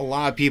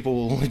lot of people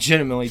will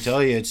legitimately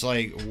tell you, it's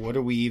like, what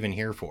are we even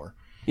here for?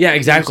 Yeah,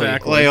 exactly.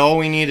 Like, all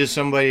we need is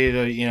somebody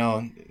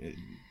to,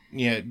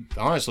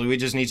 honestly, we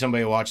just need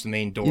somebody to watch the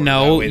main door.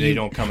 No, that way they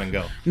don't come and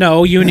go.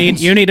 No, you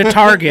need a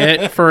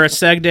target for a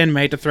segged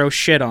inmate to throw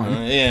shit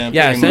on.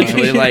 Yeah,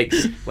 essentially, like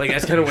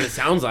that's kind of what it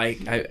sounds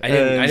like. I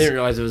didn't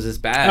realize it was this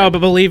bad. Oh, but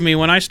believe me,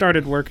 when I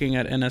started working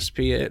at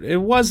NSP, it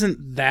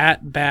wasn't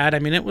that bad. I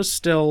mean, it was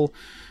still,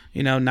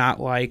 not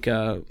like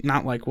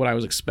what I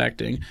was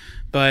expecting,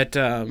 but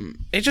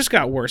it just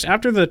got worse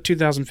after the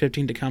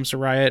 2015 Tecumseh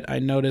riot. I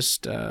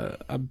noticed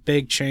a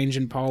big change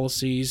in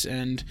policies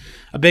and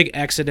a big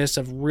exodus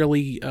of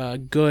really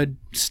good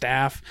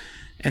staff.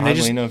 And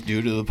oddly enough,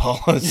 due to the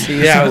policies.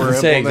 Yeah, I was going to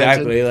say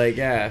exactly. Like,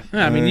 yeah.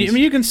 I mean,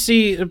 you can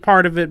see a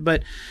part of it,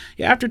 but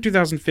yeah, after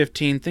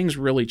 2015, things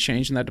really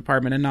changed in that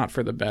department, and not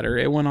for the better.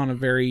 It went on a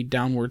very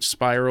downward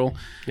spiral,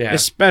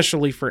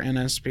 especially for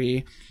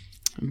NSP.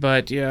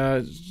 But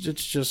yeah,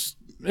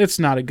 it's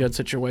not a good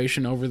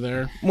situation over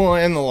there. Well,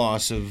 and the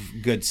loss of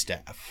good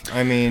staff.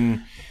 I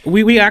mean,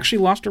 we actually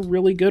lost a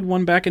really good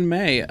one back in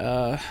May.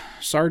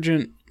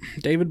 Sergeant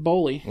David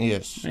Boley.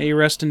 Yes. May he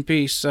rest in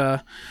peace.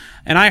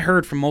 And I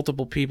heard from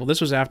multiple people,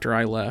 this was after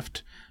I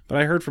left, but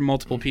I heard from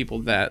multiple people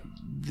that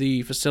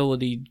the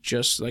facility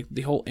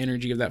the whole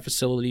energy of that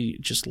facility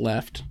just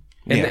left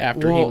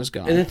after he was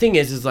gone. And the thing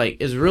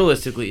is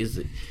realistically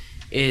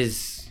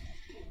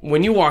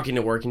when you walk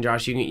into work, and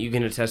Josh, you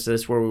can attest to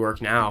this where we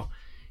work now,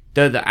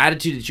 the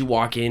attitude that you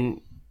walk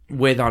in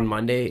with on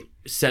Monday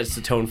sets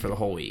the tone for the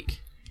whole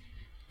week.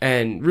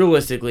 And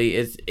realistically,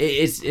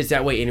 it's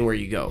that way anywhere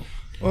you go.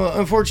 Well,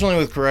 unfortunately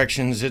with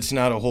corrections, it's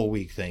not a whole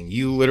week thing.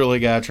 You literally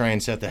got to try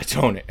and set that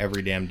tone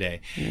every damn day.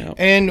 Yep.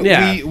 And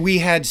we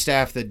had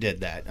staff that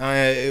did that.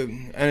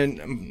 And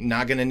I'm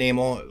not going to name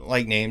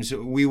names.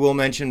 We will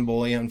mention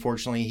Bully.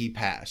 Unfortunately, he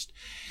passed.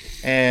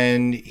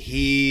 And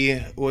he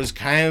was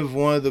kind of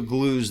one of the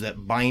glues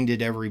that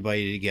binded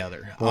everybody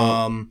together.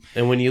 Well,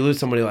 and when you lose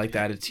somebody like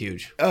that, it's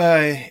huge.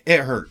 It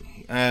hurt.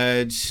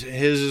 His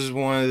is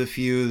one of the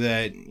few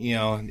that,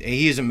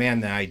 he is a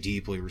man that I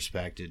deeply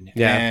respected.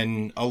 Yeah.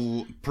 And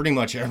pretty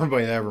much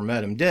everybody that ever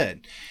met him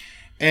did.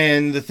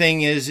 And the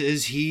thing is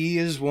he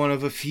is one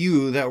of a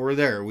few that were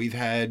there. We've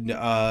had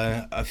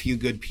a few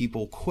good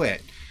people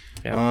quit.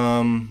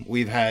 Yeah.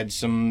 We've had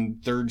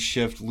some third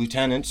shift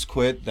lieutenants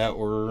quit that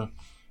were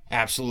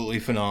absolutely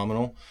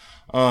phenomenal.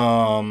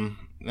 We've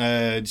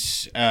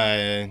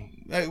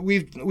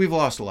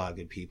lost a lot of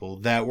good people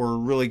that were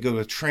really good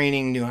with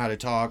training, knew how to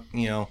talk,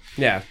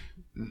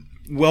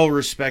 well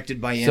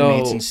respected by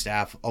inmates and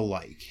staff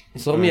alike.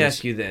 So let me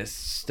ask you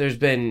this. There's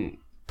been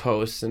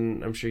posts,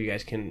 and I'm sure you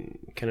guys can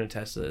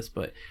attest to this,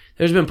 but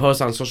there's been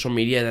posts on social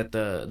media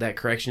that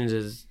Corrections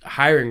is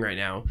hiring right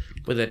now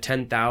with a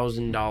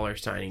 $10,000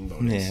 signing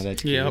bonus. Yeah,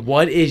 that's cute.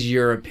 What is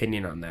your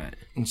opinion on that?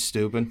 It's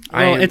stupid.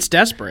 Well, it's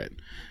desperate.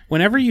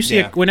 Whenever you see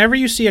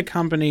a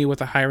company with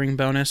a hiring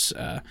bonus,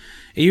 it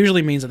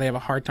usually means that they have a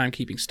hard time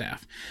keeping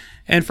staff.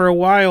 And for a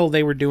while,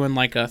 they were doing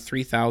like a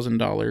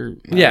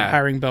 $3,000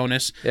 hiring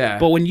bonus. Yeah.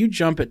 But when you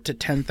jump it to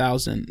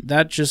 $10,000,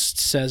 that just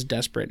says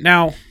desperate.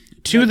 Now,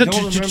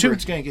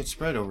 It's going to get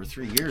spread over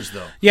 3 years,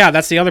 though. Yeah,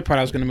 that's the other part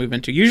I was going to move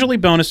into. Usually,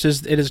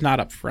 bonuses it is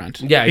not up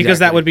front. Yeah, because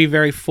that would be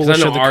very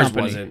foolish of the ours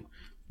company. Wasn't.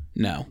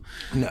 No.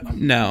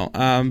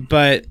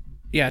 But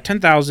yeah,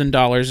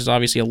 $10,000 is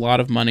obviously a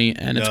lot of money,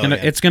 and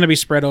it's gonna be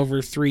spread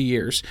over 3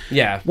 years.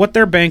 Yeah. What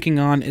they're banking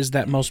on is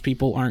that most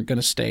people aren't going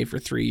to stay for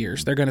 3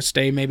 years. They're going to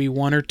stay maybe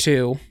 1 or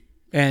 2.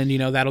 And,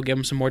 that'll give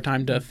them some more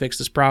time to fix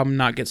this problem,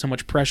 not get so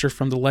much pressure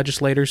from the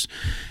legislators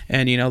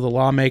and, the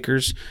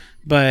lawmakers.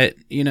 But,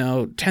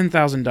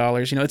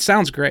 $10,000, it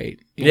sounds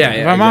great.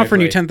 If I'm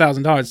offering you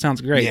 $10,000, it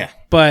sounds great. Yeah.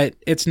 But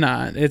it's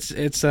not. It's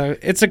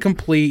a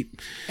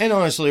complete. And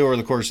honestly, over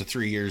the course of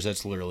 3 years,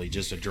 that's literally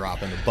just a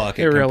drop in the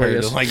bucket. It really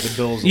is. To, like the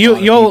bills.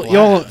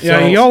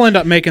 You'll end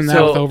up making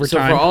that with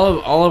overtime. So for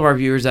all of our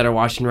viewers that are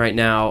watching right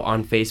now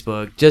on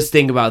Facebook, just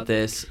think about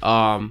this.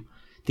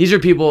 These are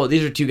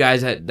two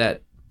guys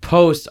that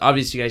post.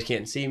 Obviously, you guys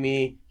can't see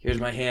me. Here's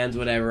my hands.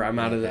 Whatever. I'm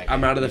out of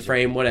the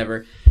frame.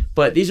 Whatever.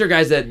 But these are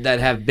guys that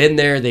have been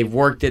there. They've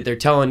worked it. They're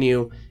telling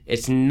you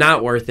it's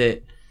not worth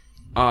it.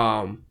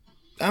 I'm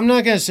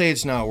not going to say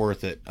it's not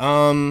worth it.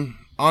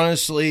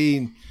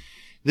 Honestly,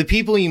 the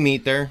people you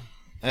meet there,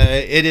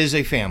 it is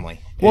a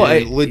family.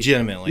 Well,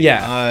 legitimately.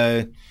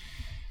 Yeah.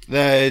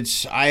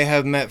 I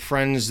have met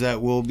friends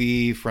that will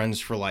be friends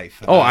for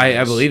life.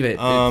 I believe it.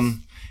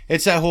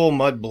 It's that whole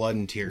mud, blood,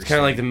 and tears. It's kind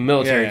of like the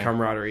military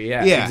camaraderie.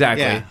 Yeah,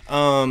 exactly.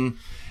 Yeah.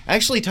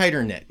 Actually,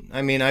 tighter knit.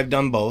 I mean, I've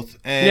done both.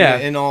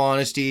 And in all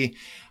honesty,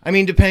 I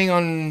mean, depending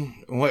on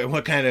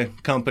what kind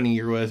of company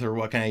you're with or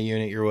what kind of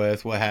unit you're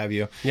with, what have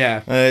you.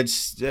 Yeah.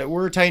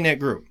 We're a tight-knit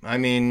group. I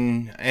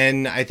mean,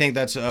 and I think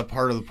that's a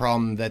part of the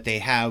problem that they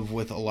have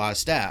with a lot of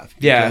staff.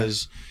 Yeah.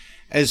 Because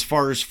as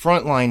far as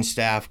frontline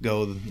staff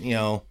go,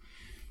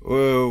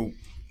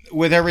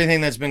 with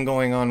everything that's been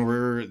going on,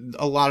 where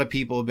a lot of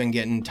people have been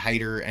getting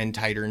tighter and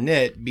tighter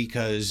knit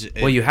because...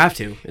 you have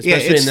to,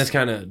 especially in this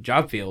kind of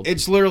job field.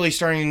 It's literally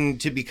starting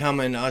to become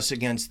an us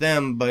against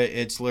them, but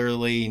it's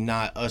literally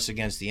not us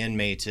against the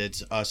inmates.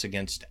 It's us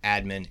against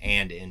admin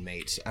and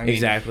inmates. I mean,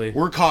 exactly.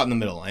 We're caught in the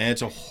middle, and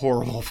it's a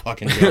horrible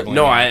fucking juggling.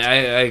 No, I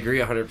agree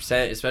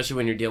 100%, especially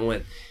when you're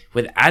dealing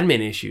with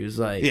admin issues.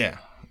 Like,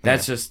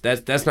 that's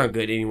not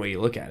good any way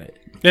you look at it.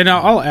 And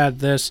I'll add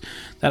this,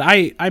 that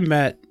I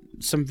met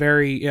some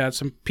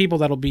people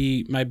that'll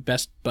be my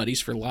best buddies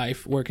for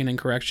life working in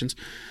corrections.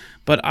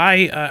 But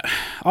I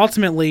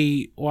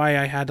ultimately, why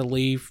I had to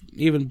leave,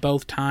 even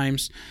both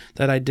times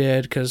that I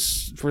did,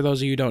 because for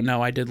those of you who don't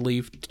know, I did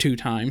leave 2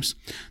 times.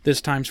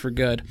 This time's for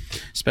good,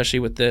 especially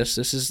with this.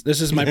 This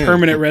is my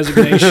permanent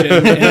resignation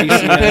in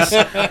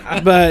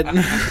ACS.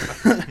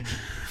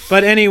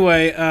 But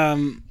anyway,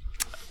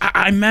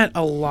 I met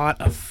a lot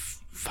of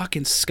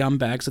fucking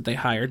scumbags that they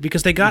hired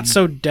because they got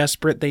so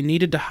desperate. They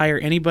needed to hire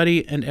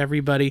anybody and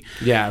everybody.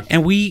 Yeah.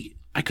 And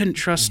I couldn't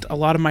trust a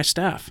lot of my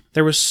staff.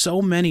 There was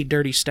so many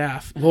dirty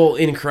staff. Well,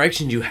 in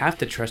corrections, you have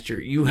to trust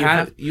you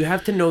have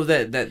to know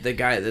that the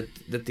guy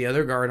that the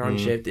other guard on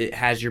shift, it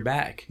has your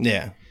back.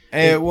 Yeah.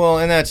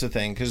 And that's the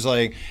thing, because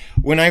like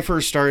when I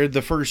first started,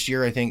 the first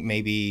year, I think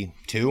maybe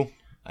 2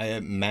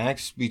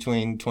 max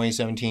between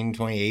 2017 and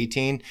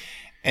 2018.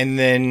 And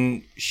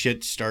then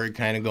shit started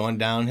kind of going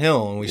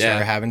downhill, and we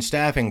started having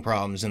staffing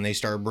problems, and they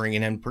started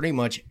bringing in pretty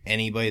much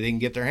anybody they can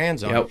get their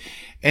hands on. Yep.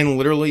 And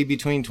literally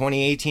between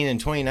 2018 and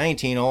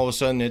 2019, all of a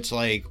sudden it's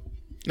like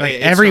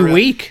every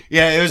week.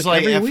 Yeah, it was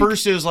like at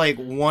first it was like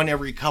 1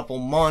 every couple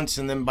months,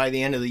 and then by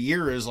the end of the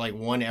year it was like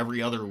 1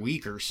 every other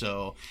week or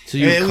so. So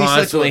you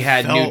constantly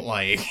had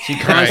you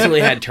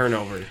constantly had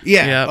turnover.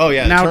 Yeah. Yep. Oh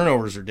yeah. Now, the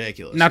turnover's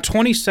ridiculous. Now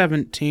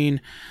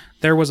 2017.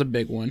 There was a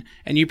big one,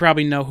 and you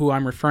probably know who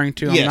I'm referring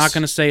to. I'm not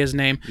going to say his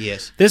name.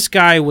 Yes. This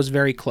guy was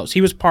very close.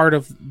 He was part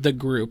of the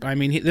group. I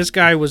mean, this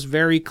guy was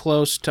very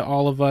close to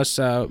all of us.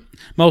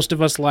 Most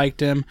of us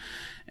liked him.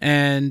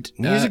 And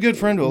he's a good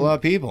friend to a lot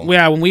of people.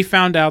 Yeah, when we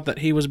found out that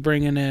he was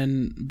bringing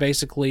in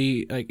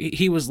basically, like,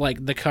 he was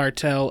like the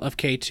cartel of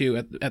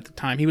K2 at the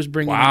time. He was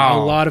bringing in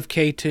a lot of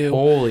K2.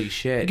 Holy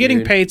shit.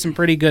 Getting paid some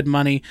pretty good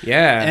money.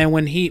 Yeah. And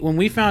when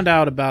we found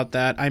out about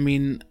that, I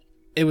mean,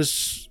 it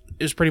was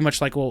pretty much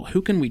like, well, who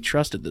can we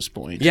trust at this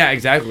point? Yeah,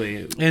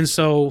 exactly. And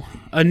so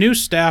a new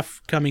staff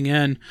coming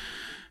in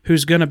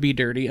who's going to be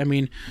dirty, I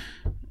mean,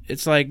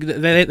 it's like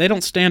they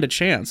don't stand a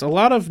chance. A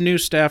lot of new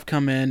staff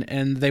come in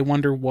and they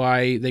wonder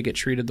why they get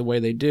treated the way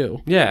they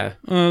do. Yeah.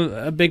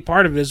 A big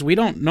part of it is we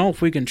don't know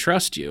if we can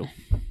trust you.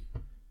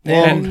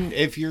 And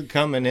if you're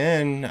coming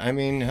in, I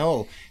mean,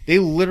 hell, they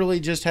literally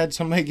just had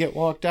somebody get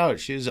walked out.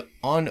 She was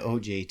on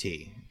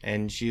OJT.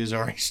 and she was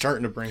already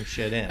starting to bring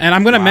shit in. And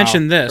I'm going to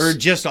mention this. Or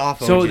just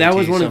off So OJT, that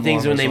was one of the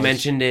things some when they missiles.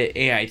 mentioned it,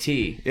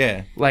 AIT.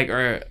 Yeah. Like,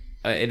 or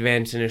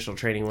advanced initial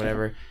training,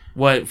 whatever.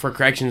 What for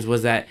corrections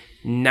was that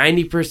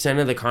 90%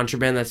 of the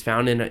contraband that's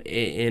found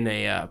in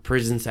a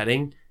prison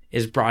setting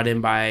is brought in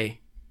by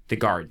the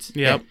guards.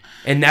 Yep.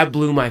 And that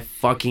blew my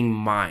fucking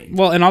mind.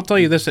 Well, and I'll tell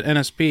you this at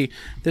NSP,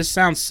 this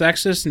sounds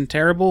sexist and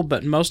terrible,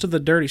 but most of the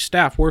dirty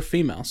staff were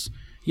females.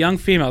 Young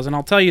females. And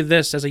I'll tell you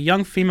this, as a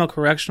young female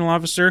correctional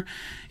officer,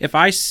 if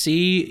I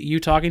see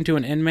you talking to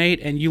an inmate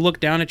and you look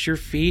down at your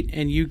feet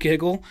and you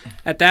giggle,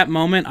 at that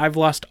moment, I've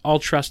lost all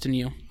trust in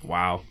you.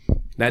 Wow.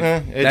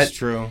 It's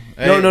true.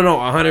 No,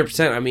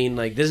 100%. I mean,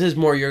 like, this is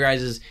more your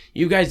guys'...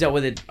 You guys dealt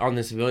with it on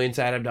the civilian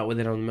side. I've dealt with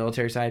it on the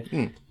military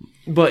side.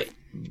 But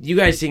you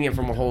guys seeing it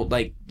from a whole...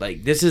 Like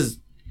this is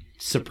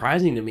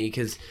surprising to me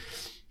because,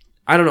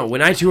 I don't know,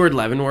 when I toured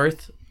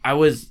Leavenworth, I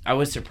was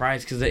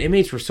surprised because the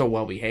inmates were so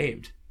well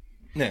behaved.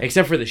 Yeah.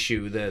 Except for the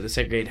SHU, the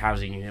segregated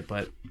housing unit,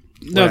 but...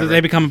 No, whatever. they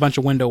become a bunch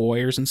of window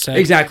warriors and say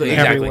Exactly.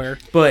 everywhere.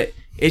 But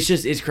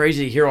it's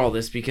crazy to hear all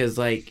this because,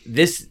 like,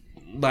 this...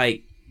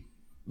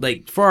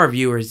 Like for our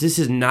viewers, this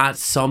is not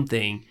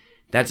something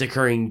that's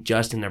occurring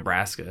just in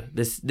Nebraska.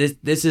 This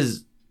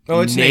is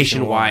it's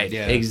nationwide.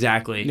 yeah.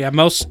 Exactly. Yeah,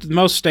 most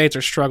states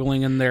are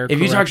struggling in their If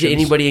you talk to corrections.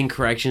 anybody in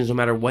corrections, no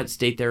matter what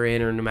state they're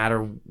in or no matter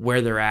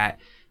where they're at,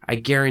 I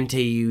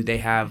guarantee you they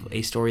have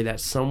a story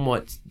that's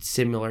somewhat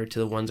similar to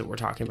the ones that we're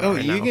talking about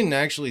right now. You can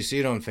actually see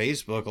it on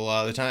Facebook a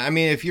lot of the time. I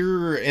mean, if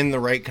you're in the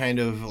right kind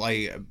of,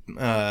 like,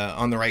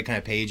 on the right kind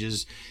of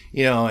pages,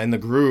 you know, in the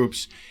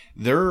groups,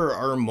 there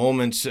are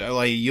moments,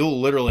 like, you'll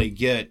literally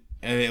get,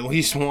 at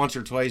least once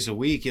or twice a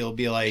week, it'll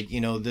be like,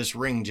 you know, this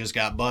ring just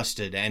got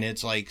busted, and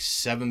it's like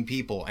 7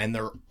 people, and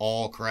they're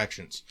all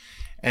corrections.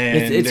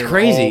 And it's they're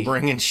crazy. all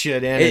bringing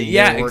shit in and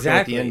working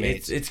exactly. with the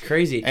inmates. It's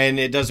crazy. And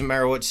it doesn't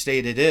matter what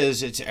state it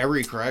is. It's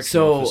every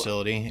correctional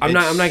facility. I'm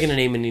not going to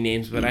name any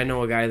names, but I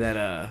know a guy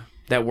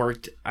that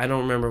worked. I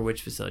don't remember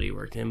which facility he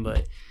worked in,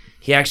 but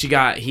he actually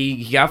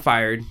got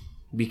fired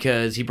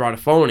because he brought a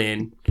phone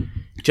in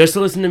just to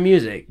listen to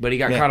music. But he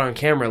got caught on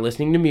camera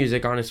listening to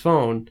music on his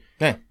phone,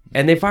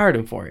 and they fired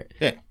him for it.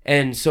 Yeah.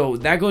 And so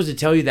that goes to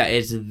tell you that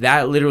it's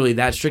that literally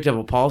that strict of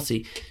a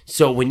policy.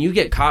 So when you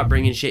get caught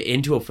bringing shit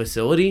into a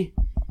facility,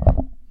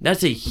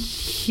 that's a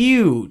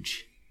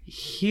huge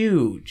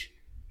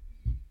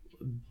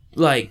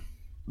like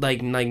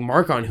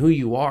mark on who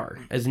you are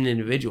as an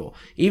individual,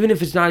 even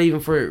if it's not even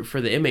for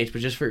the inmates,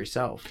 but just for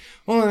yourself.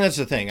 Well, and that's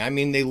the thing. I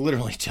mean, they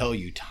literally tell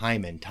you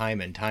time and time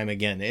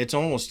again. It's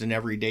almost an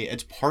everyday.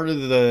 It's part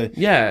of the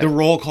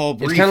roll call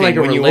briefing. It's kind of like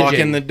when you walk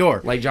in the door,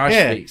 like Josh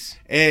speaks.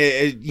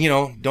 You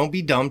know, don't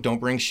be dumb. Don't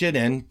bring shit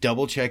in.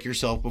 Double check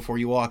yourself before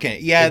you walk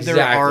in. Yeah,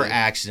 Exactly. there are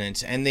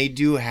accidents, and they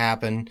do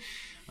happen.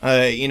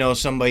 You know,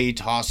 somebody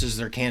tosses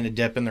their can of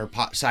dip in their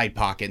side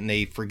pocket, and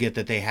they forget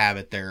that they have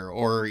it there,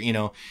 or you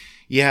know.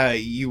 Yeah,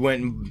 you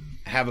went and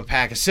have a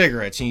pack of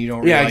cigarettes and you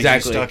don't realize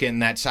you stuck it in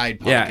that side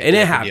pocket. Yeah, and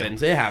it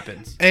happens. It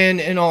happens.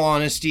 And in all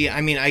honesty,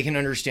 I mean, I can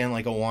understand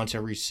like a once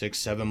every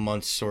 6-7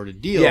 months sort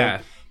of deal. Yeah.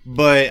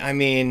 But I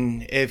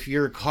mean, if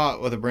you're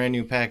caught with a brand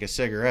new pack of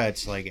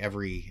cigarettes like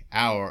every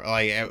hour,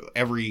 like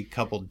every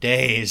couple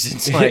days,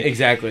 it's like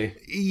exactly.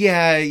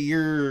 Yeah,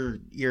 you're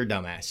a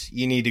dumbass.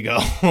 You need to go.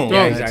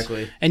 Yeah,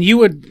 exactly. And you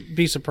would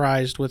be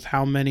surprised with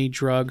how many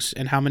drugs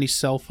and how many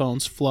cell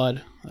phones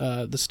flood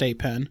the state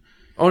pen.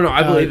 Oh no,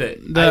 I believe it.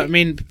 I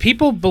mean,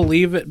 people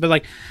believe it, but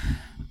like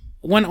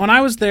when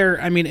I was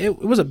there, I mean, it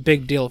was a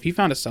big deal. If you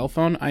found a cell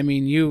phone, I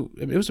mean,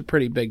 it was a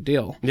pretty big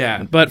deal.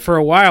 Yeah. But for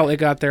a while, it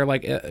got there,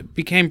 like it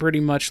became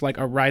pretty much like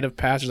a rite of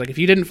passage. Like if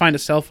you didn't find a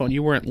cell phone,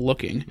 you weren't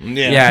looking.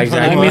 Yeah,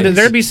 exactly. I mean,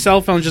 there'd be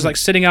cell phones just like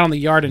sitting out in the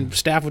yard, and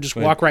staff would just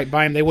walk right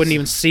by them. They wouldn't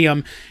even see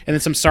them, and then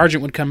some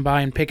sergeant would come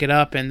by and pick it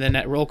up, and then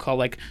at roll call,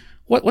 like,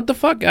 What the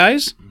fuck,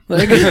 guys?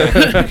 Like,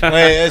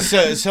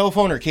 cell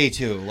phone or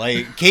K2?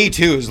 Like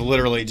K2 is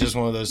literally just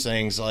one of those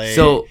things. Like,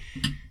 so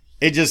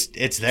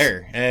it's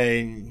there.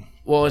 And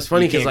well, it's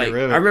funny because can't like get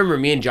rid of it. I remember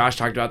me and Josh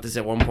talked about this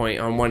at one point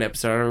on one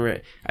episode. I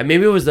remember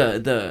maybe it was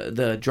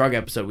the drug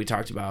episode we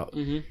talked about,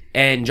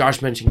 and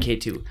Josh mentioned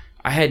K2.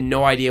 I had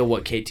no idea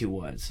what K2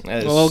 was.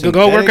 Well,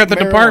 go work at the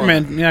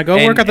department. Yeah,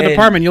 go work at the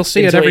department. You'll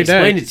see it every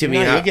day. Explained it to me.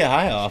 No, you get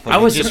high off. I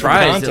was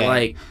surprised at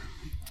like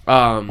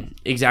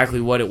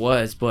exactly what it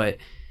was, but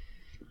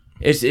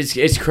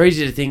it's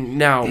crazy to think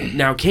now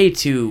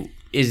K2,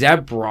 is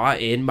that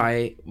brought in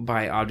by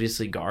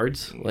obviously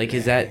guards? Like,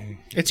 is that...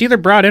 It's either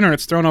brought in or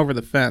it's thrown over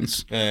the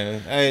fence.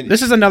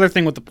 This is another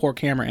thing with the poor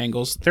camera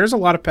angles. There's a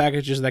lot of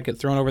packages that get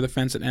thrown over the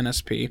fence at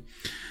NSP.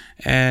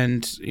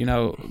 And, you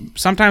know,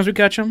 sometimes we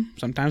catch them,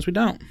 sometimes we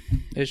don't.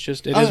 It's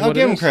just, I'll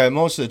give them credit.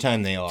 Most of the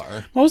time they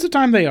are. Most of the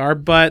time they are,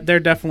 but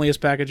there definitely is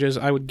packages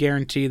I would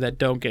guarantee that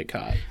don't get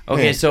caught.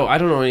 Okay, so I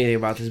don't know anything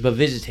about this, but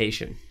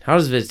visitation. How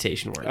does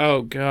visitation work?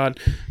 Oh, God.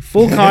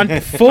 Full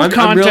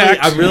contact.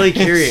 I'm really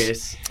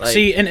curious. Like,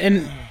 See,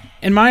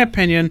 in my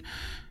opinion,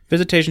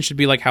 visitation should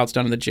be like how it's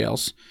done in the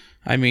jails.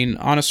 I mean,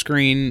 on a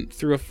screen,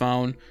 through a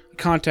phone.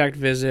 Contact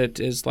visit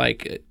is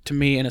like, to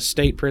me, in a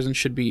state prison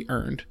should be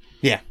earned.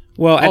 Yeah.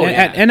 Well,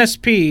 at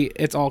NSP,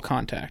 it's all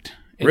contact.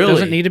 It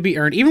doesn't need to be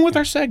earned, even with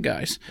our SEG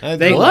guys.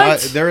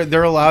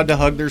 They're allowed to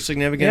hug their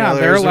significant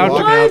others. They're allowed to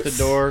walk out the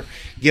door,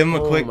 give them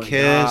a quick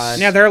kiss. God.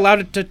 Yeah, they're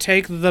allowed to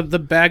take the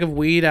bag of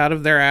weed out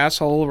of their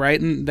asshole right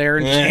in there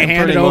and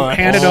hand it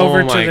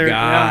over to their. Oh my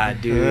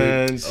God,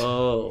 dude!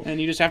 And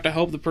you just have to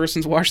hope the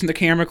person's watching the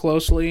camera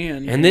closely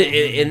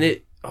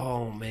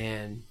oh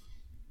man,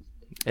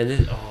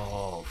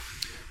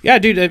 yeah,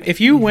 dude.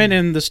 If you went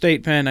in the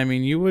state pen, I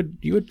mean, you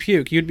would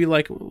puke. You'd be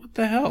like, what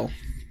the hell?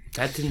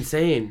 That's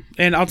insane.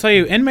 And I'll tell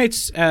you,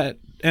 inmates at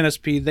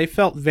NSP, they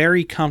felt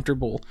very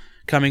comfortable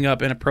coming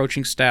up and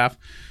approaching staff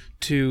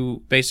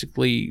to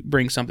basically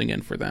bring something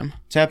in for them.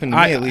 It's happened to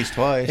me at least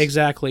twice.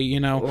 Exactly,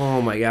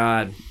 Oh my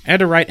God. I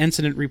had to write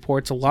incident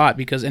reports a lot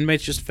because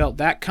inmates just felt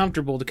that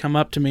comfortable to come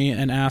up to me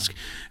and ask,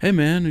 "Hey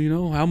man,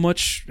 how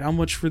much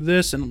for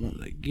this?" And I'm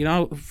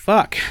like,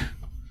 fuck.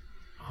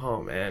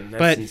 Oh man,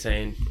 that's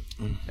insane.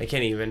 I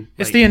can't even.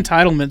 It's the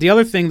entitlement. The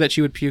other thing that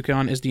you would puke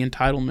on is the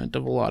entitlement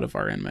of a lot of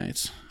our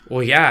inmates.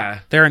 Well,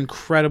 yeah. They're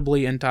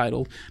incredibly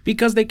entitled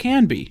because they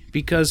can be,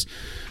 because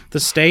the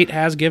state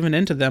has given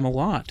into them a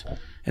lot,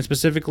 and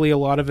specifically a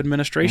lot of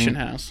administration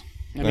has.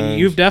 I mean,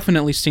 you've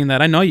definitely seen that.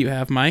 I know you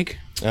have, Mike.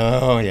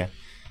 Oh, yeah.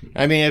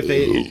 I mean,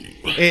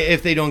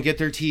 if they don't get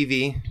their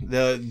TV,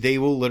 they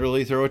will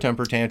literally throw a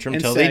temper tantrum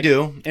until they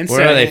do.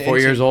 What are they, 4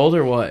 years old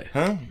or what?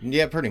 Huh?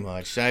 Yeah, pretty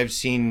much. I've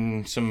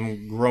seen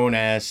some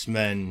grown-ass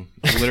men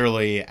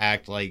literally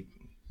act like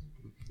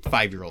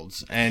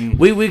 5-year-olds, and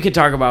we could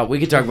talk about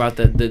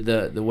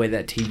the way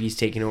that TV's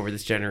taking over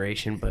this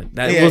generation, but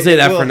we'll say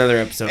that for another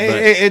episode. But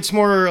it's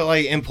more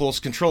like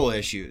impulse control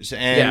issues,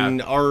 and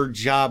our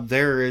job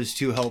there is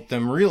to help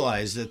them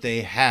realize that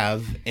they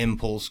have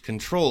impulse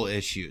control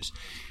issues.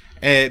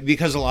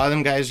 Because a lot of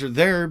them guys are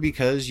there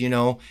because,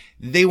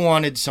 they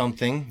wanted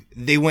something,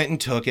 they went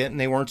and took it, and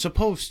they weren't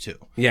supposed to.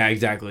 Yeah,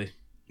 exactly.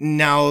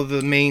 Now,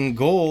 the main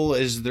goal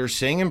is they're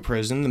staying in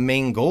prison. The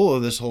main goal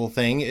of this whole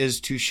thing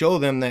is to show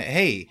them that,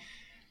 hey,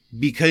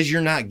 because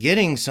you're not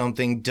getting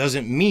something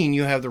doesn't mean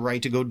you have the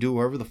right to go do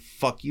whatever the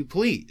fuck you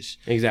please.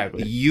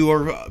 Exactly.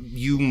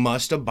 You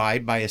must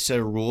abide by a set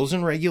of rules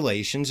and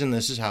regulations, and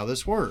this is how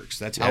this works.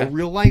 That's how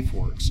real life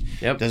works.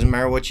 Yep. Doesn't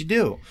matter what you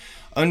do.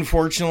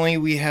 Unfortunately,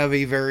 we have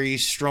a very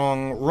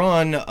strong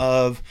run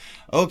of,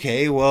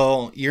 okay,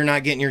 well, you're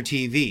not getting your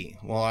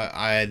TV. Well,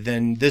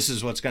 then this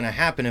is what's going to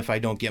happen if I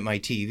don't get my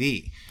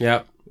TV.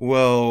 Yep.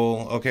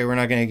 Well, okay, we're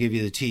not going to give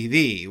you the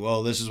TV.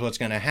 Well, this is what's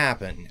going to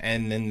happen.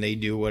 And then they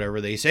do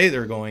whatever they say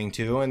they're going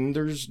to, and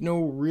there's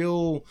no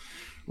real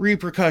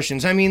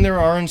repercussions. I mean, there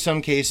are in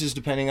some cases,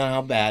 depending on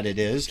how bad it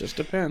is. Just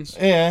depends.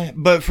 Yeah,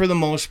 but for the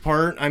most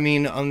part, I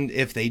mean,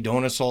 if they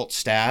don't assault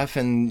staff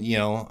and,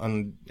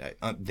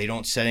 they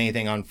don't set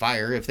anything on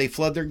fire, if they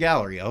flood their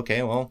gallery,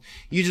 okay, well,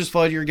 you just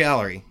flood your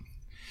gallery.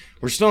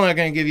 We're still not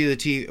going to give you the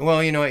TV.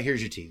 Well, you know what?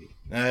 Here's your TV.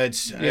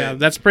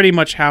 That's pretty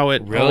much how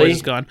it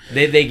always gone.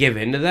 They give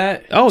in to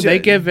that? Oh, they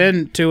give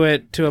in to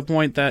it to a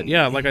point that,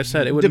 like I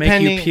said, it would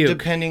make you puke.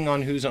 Depending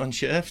on who's on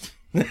shift.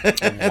 Wow. At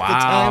the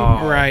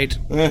time. Right.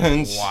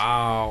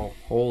 Wow.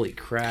 Holy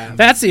crap.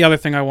 That's the other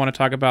thing I want to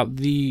talk about,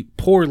 the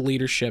poor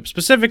leadership,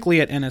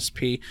 specifically at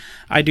NSP.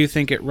 I do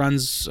think it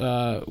runs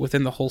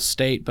within the whole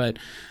state, but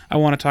I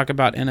want to talk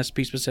about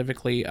NSP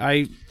specifically.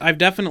 I've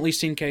definitely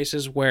seen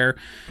cases where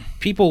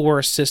people were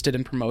assisted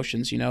in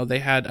promotions. They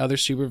had other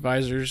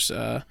supervisors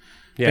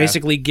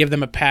basically give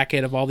them a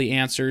packet of all the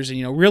answers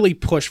and, really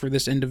push for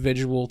this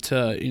individual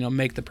to,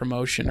 make the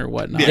promotion or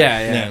whatnot.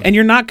 Yeah. And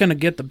you're not going to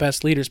get the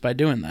best leaders by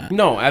doing that.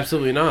 No,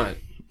 absolutely not.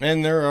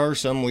 And there are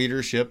some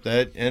leadership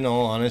that, in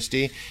all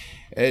honesty,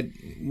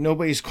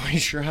 nobody's quite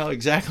sure how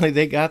exactly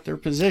they got their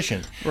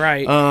position.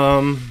 Right.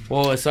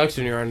 Well, it sucks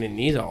when you're on your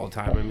knees all the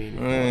time. I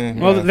mean,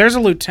 well, there's a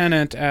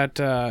lieutenant at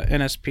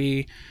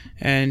NSP,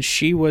 and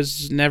she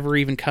was never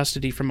even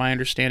custody, from my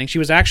understanding. She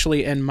was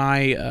actually in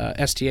my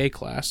STA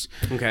class.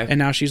 Okay. And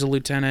now she's a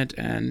lieutenant,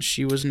 and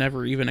she was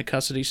never even a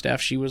custody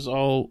staff. She was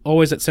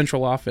always at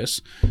central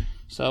office.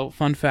 So,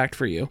 fun fact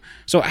for you.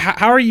 So,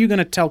 how are you going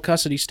to tell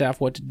custody staff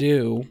what to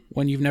do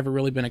when you've never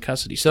really been a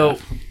custody staff?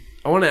 So,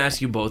 I want to ask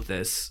you both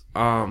this,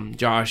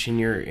 Josh, in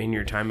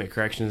your time at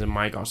corrections, and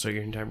Mike, also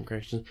your time at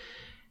corrections.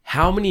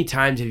 How many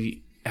times have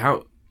you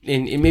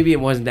and maybe it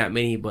wasn't that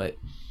many, but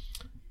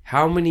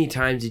how many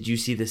times did you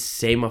see the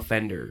same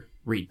offender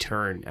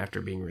return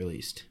after being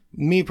released?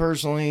 Me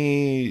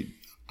personally,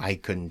 I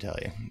couldn't tell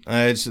you.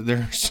 There's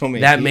so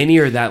many. That many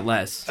or that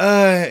less?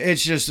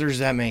 It's just there's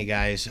that many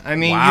guys. I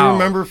mean, Wow. You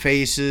remember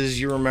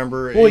faces. You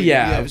remember. Well,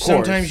 yeah, of course.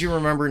 Sometimes you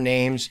remember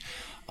names.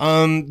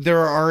 There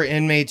are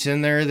inmates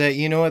in there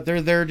that,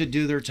 they're there to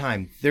do their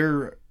time.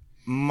 They're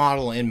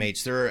model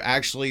inmates. They're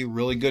actually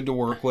really good to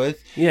work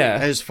with. Yeah.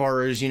 As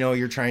far as,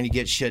 you're trying to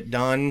get shit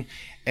done.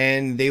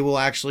 And they will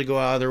actually go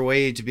out of their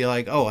way to be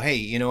like, oh, hey,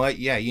 you know what?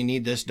 Yeah, you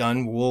need this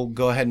done. We'll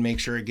go ahead and make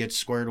sure it gets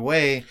squared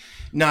away.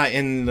 Not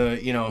in the,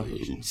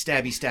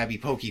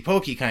 stabby,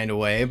 pokey kind of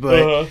way,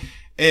 but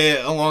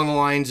along the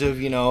lines of,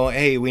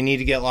 hey, we need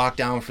to get locked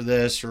down for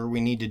this, or we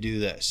need to do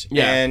this.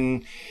 Yeah.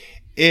 And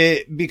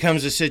it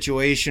becomes a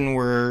situation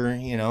where,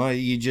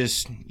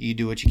 you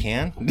do what you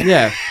can.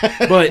 Yeah,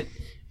 but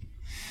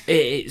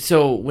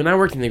so when I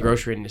worked in the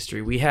grocery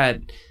industry, we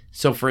had,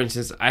 so for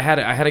instance, I had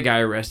a guy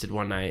arrested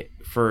one night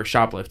for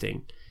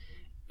shoplifting,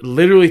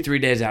 literally 3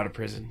 days out of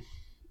prison,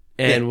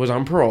 and was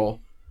on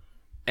parole.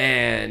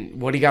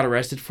 And what he got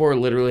arrested for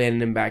literally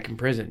ended him back in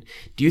prison.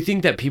 Do you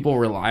think that people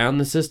rely on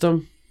the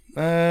system?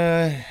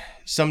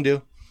 Some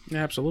do.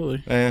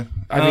 Absolutely.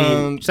 I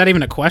mean, is that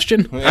even a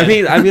question? I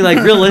mean, like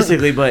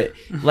realistically, but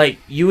like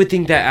you would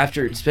think that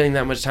after spending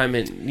that much time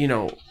in,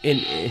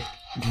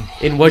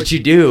 in what you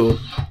do,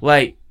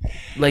 like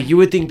you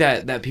would think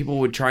that people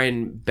would try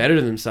and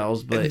better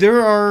themselves, but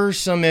there are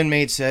some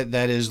inmates that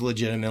is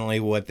legitimately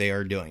what they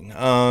are doing.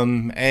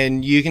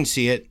 And you can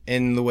see it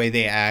in the way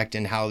they act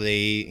and how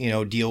they,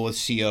 deal with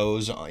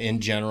COs in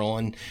general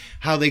and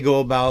how they go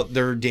about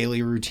their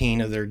daily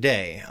routine of their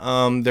day.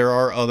 There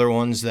are other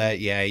ones that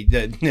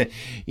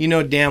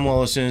damn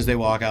well as soon as they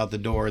walk out the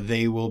door,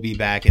 they will be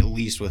back at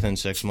least within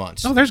 6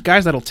 months. Oh, there's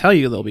guys that'll tell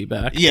you they'll be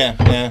back.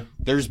 Yeah.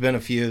 There's been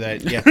a few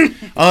that,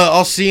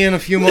 I'll see you in a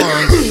few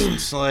months.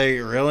 It's like,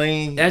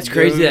 really? That's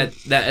crazy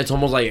that it's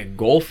almost like a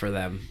goal for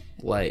them.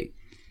 Like,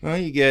 well,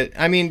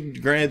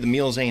 granted, the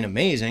meals ain't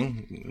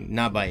amazing,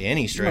 not by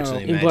any stretch of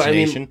the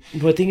imagination.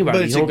 But think about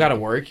it. You don't got to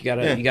work. You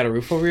got a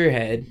roof over your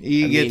head.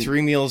 You get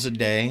 3 meals a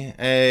day.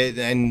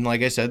 And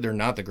like I said, they're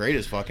not the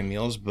greatest fucking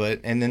meals,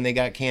 and then they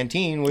got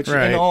canteen, which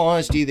in all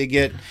honesty, they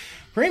get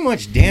pretty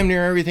much damn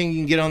near everything you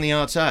can get on the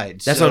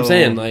outside. That's what I'm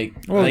saying.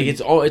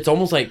 It's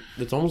almost like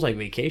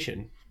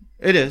vacation.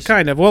 It is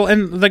kind of. Well,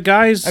 and the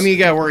guys. You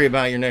got to worry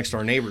about your next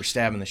door neighbor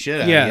stabbing the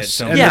shit out yes.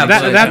 of you. Yeah,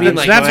 that's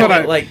what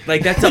I like.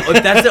 That's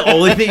the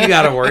only thing you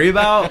got to worry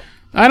about.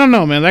 I don't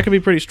know, man. That could be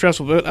pretty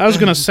stressful. But I was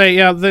gonna say,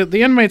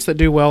 the inmates that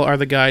do well are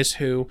the guys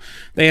who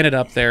they ended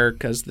up there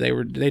because they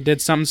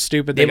did something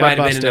stupid. They might got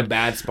have busted, been in a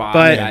bad spot,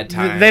 but bad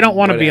time, they don't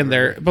want to be in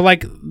there. But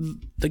like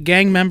the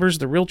gang members,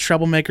 the real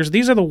troublemakers,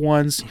 these are the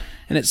ones,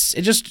 and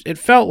it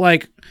felt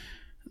like.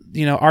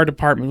 Our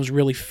department was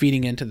really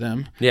feeding into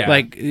them. Yeah.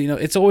 Like,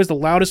 it's always the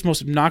loudest,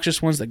 most obnoxious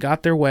ones that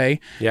got their way.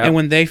 Yep. And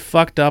when they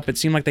fucked up, it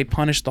seemed like they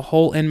punished the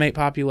whole inmate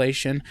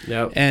population.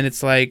 Yep. And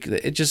it's like,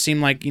 it just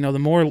seemed like, the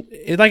more,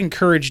 it like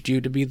encouraged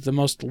you to be the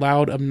most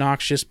loud,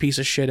 obnoxious piece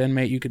of shit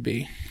inmate you could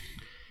be.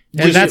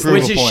 And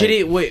which is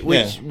shitty,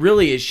 which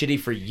really is shitty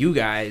for you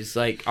guys.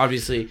 Like,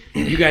 obviously,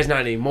 you guys not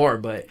anymore,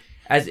 but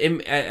as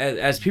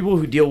people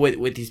who deal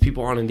with these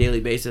people on a daily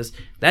basis,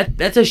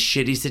 that's a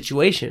shitty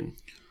situation.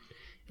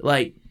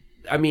 Like,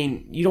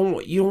 you don't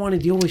want to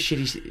deal with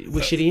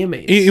shitty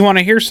inmates. You want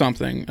to hear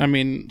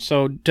something?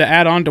 So to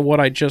add on to what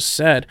I just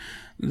said,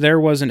 there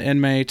was an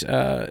inmate.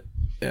 I'm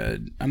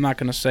not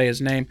going to say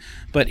his name,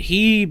 but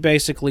he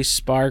basically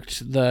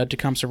sparked the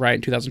Tecumseh riot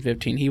in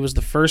 2015. He was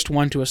the first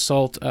one to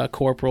assault a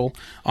corporal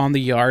on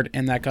the yard,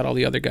 and that got all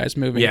the other guys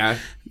moving. Yeah,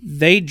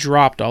 they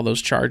dropped all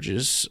those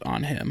charges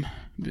on him.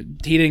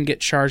 He didn't get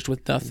charged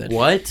with nothing.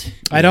 What?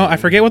 I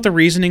forget what the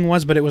reasoning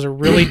was, but it was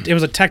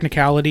a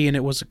technicality, and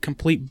it was a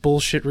complete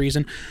bullshit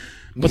reason.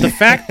 But the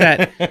fact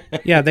that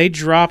they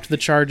dropped the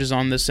charges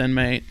on this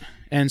inmate,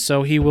 and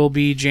so he will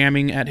be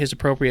jamming at his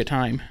appropriate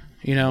time.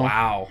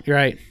 Wow. You're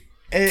right.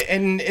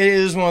 And it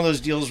is one of those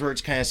deals where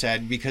it's kind of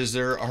sad because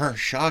there are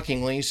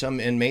shockingly some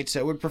inmates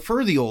that would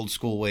prefer the old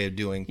school way of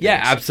doing things. Yeah,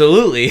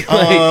 absolutely.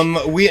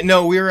 We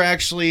were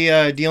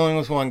actually dealing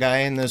with one guy,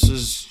 and this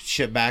is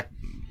shit back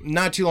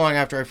not too long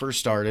after I first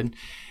started,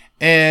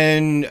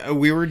 and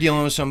we were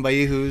dealing with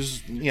somebody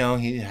who's,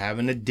 he's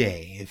having a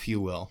day, if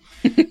you will.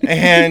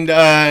 And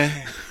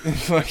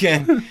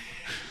fucking,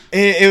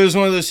 it was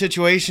one of those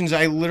situations.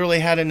 I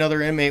literally had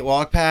another inmate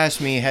walk past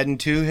me heading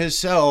to his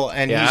cell,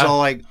 and he's all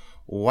like,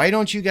 "Why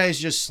don't you guys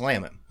just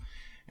slam him?"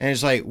 And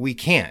it's like, we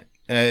can't.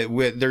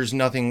 There's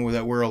nothing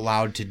that we're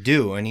allowed to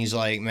do. And he's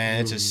like,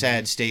 man, it's a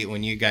sad state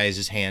when you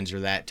guys' hands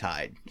are that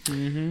tied.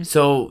 Mm-hmm.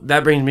 So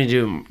that brings me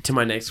to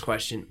my next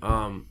question.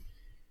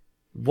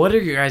 What are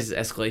your guys'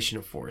 escalation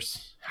of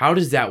force? How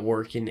does that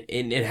work?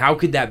 And how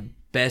could that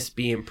best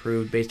be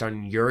improved based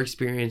on your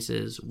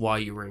experiences while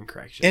you were in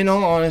corrections? In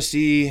all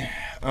honesty,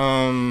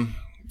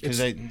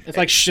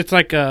 it's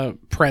like a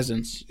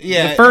presence.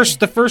 Yeah.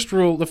 The first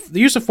rule, the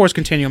use of force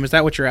continuum. Is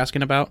that what you're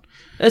asking about?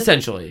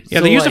 Essentially. Yeah.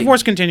 So the use of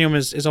force continuum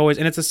is always,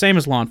 and it's the same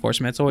as law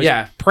enforcement. It's always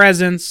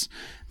presence.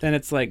 Then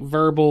it's like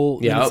verbal.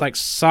 Then it's like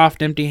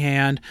soft, empty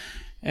hand,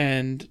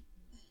 and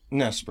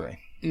spray.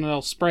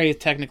 Well, spray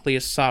technically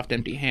is soft,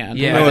 empty hand.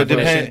 Yeah. No, it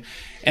depends.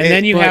 And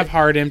then you have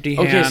hard, empty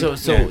hand.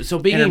 Okay, so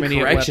being in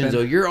corrections,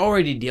 though, you're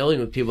already dealing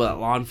with people that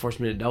law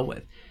enforcement had dealt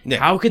with. Yeah.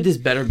 How could this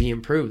better be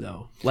improved,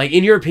 though? Like,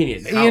 in your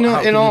opinion,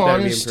 how in all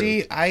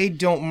honesty, I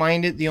don't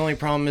mind it. The only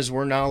problem is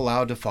we're not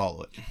allowed to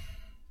follow it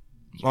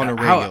on a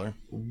regular.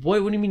 What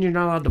do you mean you're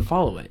not allowed to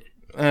follow it?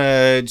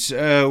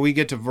 We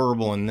get to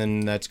verbal, and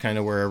then that's kind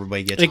of where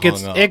everybody gets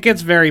hung up. It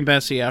gets very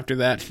messy after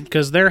that,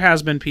 because there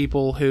has been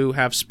people who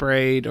have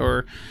sprayed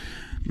or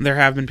There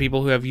have been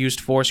people who have used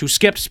force, who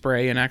skipped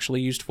spray and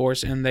actually used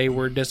force, and they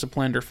were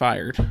disciplined or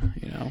fired.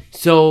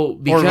 So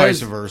because, or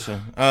vice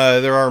versa.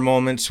 There are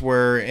moments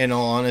where, in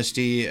all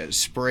honesty,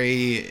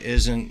 spray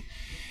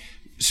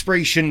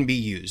shouldn't be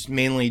used,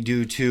 mainly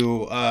due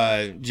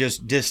to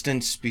just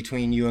distance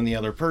between you and the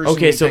other person.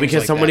 Okay, so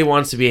because like somebody that.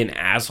 wants to be an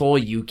asshole,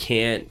 you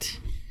can't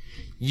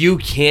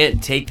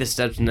take the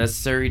steps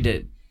necessary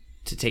to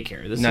take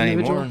care of this Not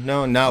individual? anymore.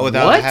 No, not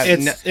without What?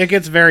 having... It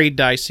gets very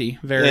dicey.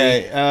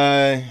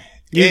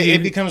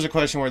 It becomes a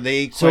question where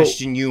they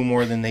question you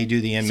more than they do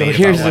the inmate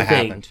here's about what the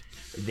thing. happened.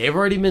 They've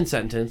already been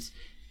sentenced.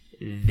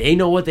 They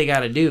know what they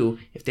got to do.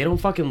 If they don't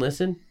fucking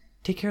listen,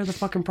 take care of the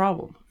fucking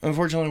problem.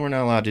 Unfortunately, we're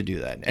not allowed to do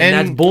that. And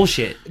that's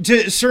bullshit.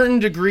 To a certain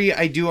degree,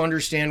 I do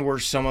understand where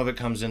some of it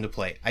comes into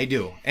play. I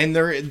do. And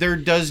there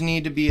does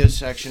need to be a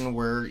section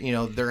where,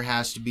 there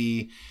has to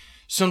be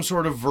some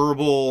sort of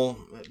verbal...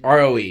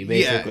 ROE,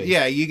 basically.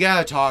 Yeah, you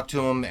got to talk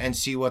to them and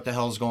see what the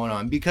hell's going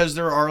on. Because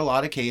there are a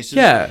lot of cases.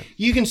 Yeah.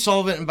 You can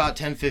solve it in about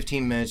 10,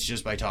 15 minutes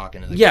just by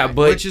talking to the guy,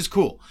 which is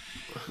cool.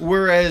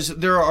 Whereas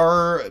there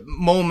are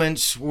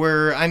moments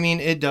where,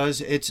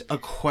 it's a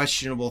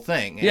questionable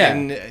thing. Yeah.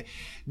 And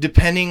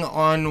depending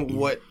on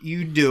what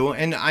you do,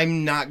 and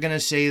I'm not going to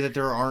say that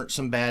there aren't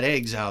some bad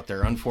eggs out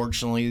there.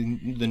 Unfortunately,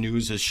 the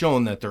news has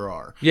shown that there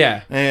are.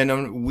 Yeah.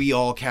 And we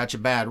all catch a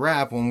bad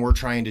rap when we're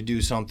trying to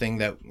do something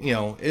that,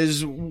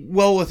 is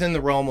well within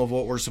the realm of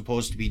what we're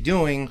supposed to be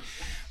doing.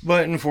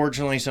 But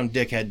unfortunately, some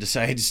dickhead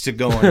decides to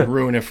go and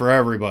ruin it for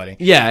everybody.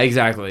 Yeah,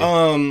 exactly.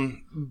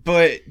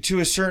 But to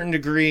a certain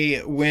degree,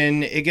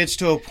 when it gets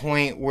to a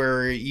point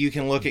where you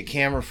can look at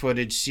camera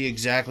footage, see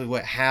exactly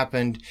what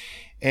happened,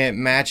 and it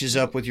matches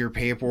up with your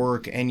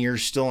paperwork, and you're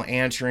still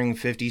answering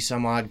 50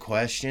 some odd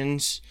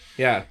questions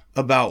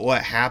about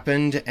what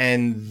happened,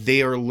 and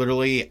they are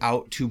literally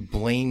out to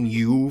blame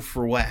you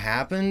for what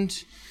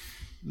happened,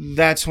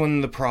 that's when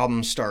the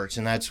problem starts,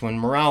 and that's when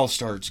morale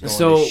starts going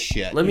to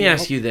shit. Let me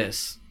ask you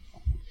this.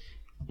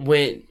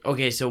 When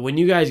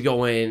you guys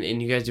go in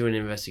and you guys do an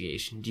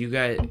investigation, do you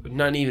guys,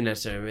 not even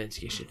necessarily an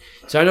investigation,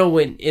 so I know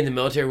when in the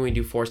military when we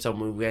do forced help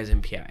move, we guys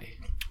MPI,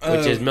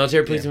 which is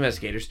military police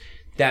investigators,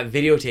 that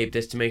videotape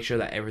this to make sure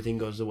that everything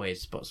goes the way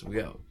it's supposed to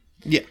go.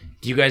 Yeah.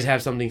 Do you guys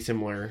have something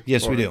similar?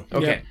 Yes, we do.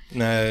 Okay.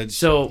 Yeah.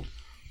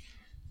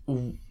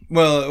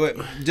 Well,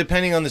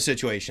 depending on the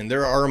situation,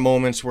 there are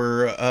moments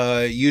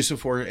where use of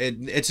force,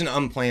 it's an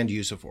unplanned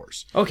use of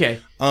force. Okay.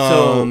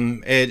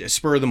 It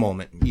spur of the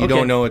moment. You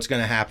don't know what's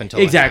going to happen till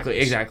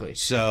exactly.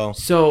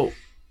 So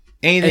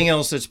anything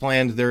else that's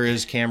planned, there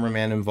is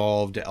cameraman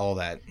involved, all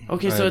that.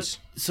 Okay,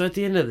 so at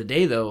the end of the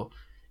day though,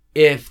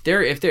 if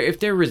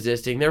they're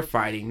resisting, they're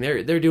fighting,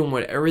 they're doing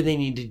whatever they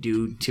need to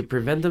do to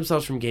prevent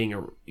themselves from getting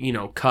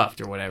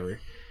cuffed or whatever.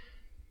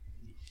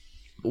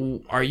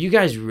 Are you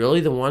guys really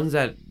the ones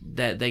that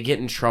they get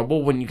in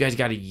trouble when you guys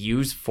got to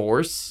use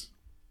force?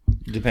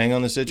 Depending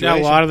on the situation.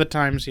 Yeah, a lot of the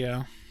times,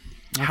 yeah.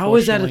 How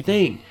is that a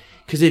thing?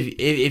 Because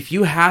if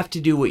you have to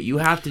do what you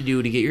have to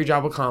do to get your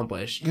job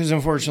accomplished. Because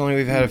unfortunately,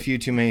 we've had a few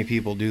too many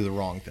people do the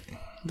wrong thing.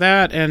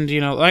 That, and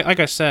like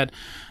I said,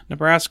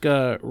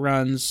 Nebraska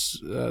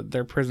runs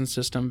their prison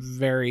system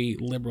very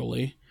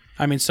liberally.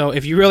 So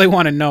if you really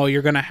want to know,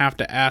 you're going to have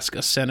to ask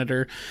a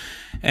senator,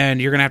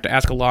 and you're going to have to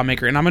ask a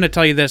lawmaker. And I'm going to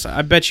tell you this: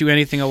 I bet you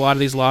anything, a lot of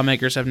these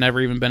lawmakers have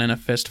never even been in a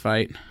fist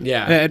fight.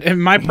 Yeah.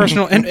 In my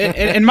personal,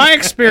 in my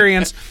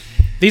experience,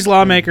 these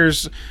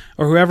lawmakers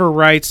or whoever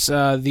writes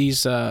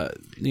these,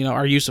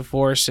 our use of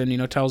force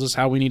and tells us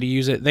how we need to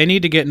use it, they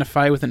need to get in a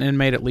fight with an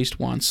inmate at least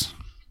once.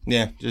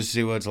 Yeah, just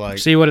see what it's like.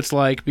 See what it's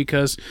like,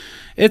 because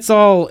it's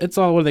all what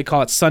do they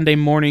call it? Sunday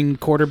morning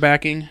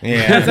quarterbacking.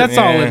 Yeah, that's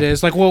all it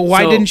is. Like, well,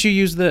 why didn't you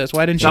use this?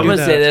 Why didn't you? I'm do gonna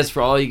that? say this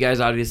for all you guys,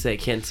 obviously,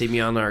 that can't see me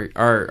on our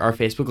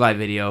Facebook Live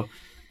video.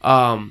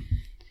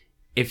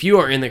 If you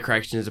are in the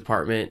corrections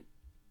department,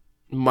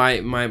 my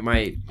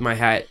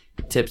hat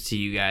tips to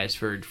you guys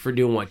for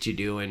doing what you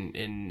do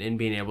and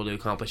being able to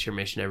accomplish your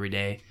mission every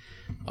day.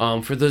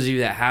 For those of you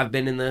that have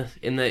been in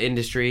the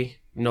industry,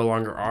 no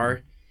longer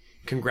are.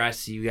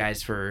 Congrats to you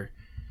guys for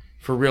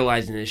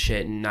realizing this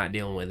shit and not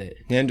dealing with it.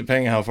 And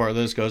depending on how far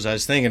this goes, I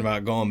was thinking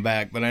about going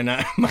back, but might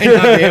not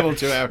be able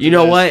to after You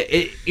know this. what?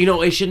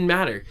 It shouldn't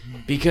matter,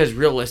 because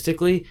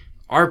realistically,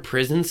 our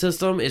prison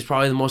system is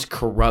probably the most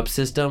corrupt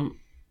system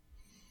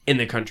in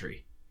the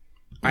country.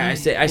 I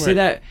say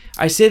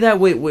that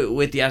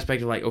with the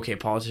aspect of like, okay,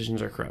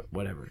 politicians are corrupt,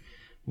 whatever.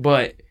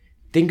 But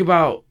think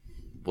about,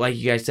 like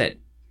you guys said,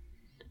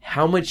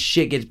 how much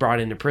shit gets brought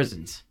into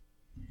prisons.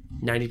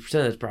 90% of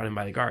that's brought in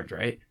by the guards,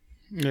 right?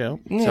 Yeah.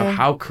 So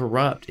how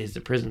corrupt is the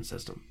prison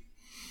system?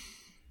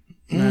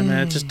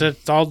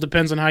 It all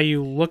depends on how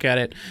you look at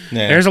it.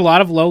 Yeah. There's a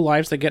lot of low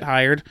lives that get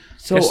hired.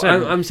 So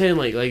I'm saying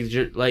like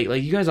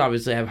you guys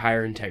obviously have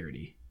higher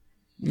integrity.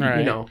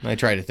 Right. I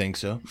try to think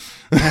so.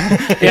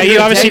 Yeah,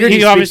 you integrity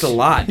speaks obviously a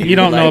lot. Dude. You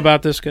don't know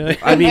about this guy.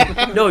 I mean,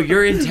 no,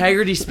 your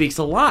integrity speaks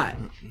a lot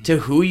to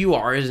who you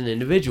are as an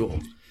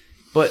individual.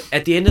 But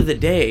at the end of the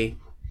day,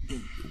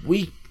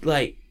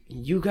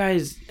 you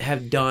guys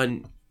have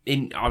done,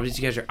 and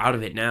obviously you guys are out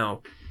of it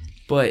now,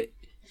 but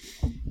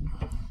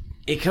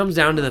it comes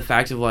down to the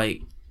fact of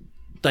like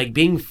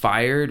being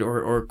fired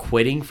or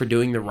quitting for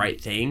doing the right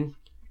thing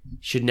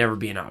should never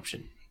be an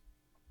option.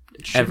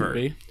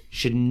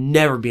 Should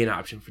never be an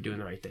option for doing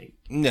the right thing.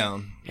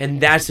 No.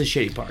 And that's the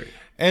shitty part.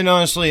 And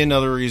honestly,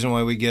 another reason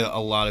why we get a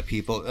lot of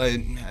people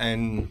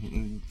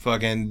and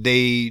fucking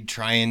they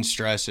try and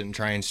stress it.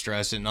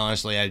 And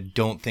honestly, I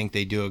don't think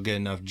they do a good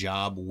enough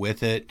job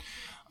with it.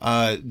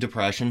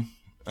 Depression.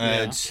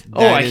 I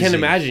can't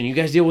imagine. You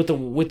guys deal with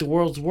the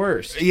world's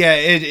worst. Yeah,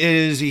 it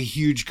is a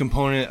huge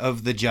component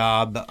of the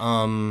job.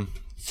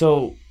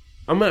 So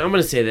I'm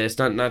gonna say this,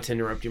 not to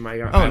interrupt you,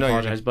 Mike. I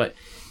apologize, but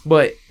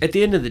at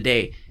the end of the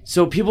day,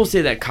 so people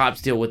say that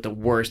cops deal with the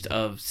worst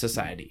of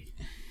society.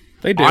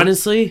 They do.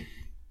 Honestly,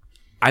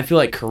 I feel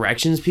like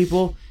corrections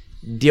people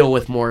deal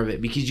with more of it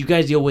because you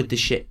guys deal with the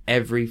shit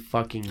every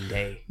fucking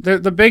day.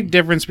 The big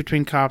difference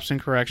between cops and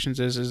corrections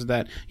is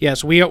that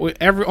yes,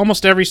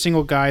 almost every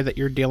single guy that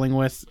you're dealing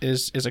with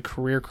is a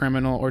career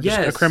criminal or just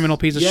a criminal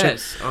piece of shit.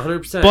 Yes,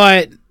 100%.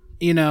 But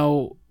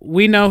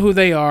we know who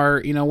they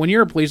are. When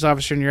you're a police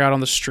officer and you're out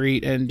on the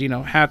street, and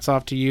hats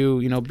off to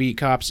you. Beat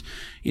cops.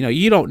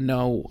 You don't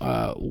know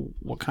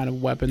what kind of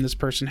weapon this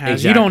person has.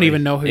 Exactly. You don't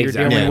even know who you're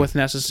dealing with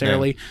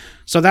necessarily. Yeah.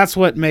 So that's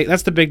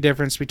that's the big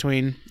difference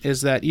between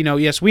is that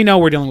yes, we know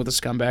we're dealing with a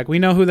scumbag. We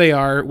know who they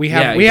are. We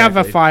have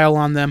a file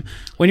on them.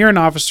 When you're an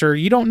officer,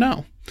 you don't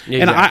know.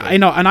 Exactly.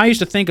 And I used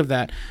to think of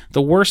that.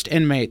 The worst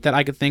inmate that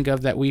I could think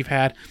of that we've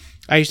had.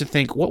 I used to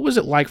think, what was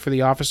it like for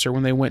the officer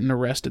when they went and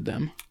arrested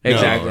them?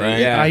 Exactly. Right?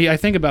 Yeah. I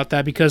think about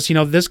that because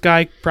this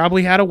guy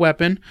probably had a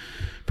weapon,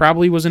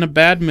 probably was in a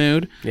bad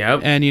mood.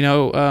 Yep. And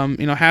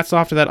hats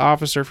off to that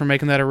officer for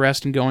making that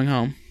arrest and going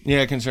home.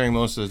 Yeah, considering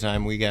most of the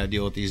time we got to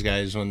deal with these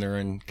guys when they're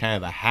in kind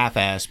of a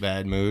half-ass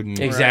bad mood. And,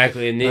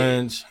 exactly.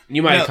 And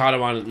you might have caught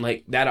him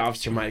on, that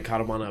officer might have caught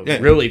him on a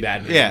really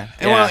bad mood. Yeah.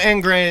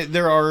 And granted,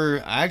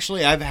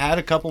 I've had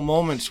a couple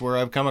moments where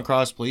I've come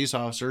across police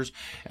officers,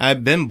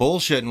 I've been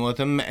bullshitting with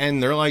them,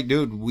 and they're like,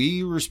 dude,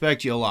 we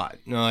respect you a lot.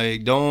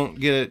 Don't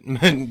get it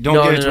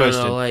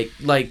twisted. No.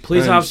 Like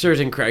police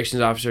officers and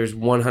corrections officers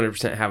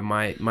 100% have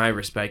my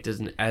respect as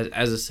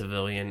a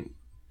civilian.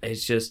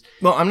 It's just...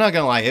 Well, I'm not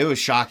going to lie. It was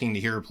shocking to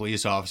hear a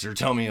police officer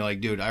tell me,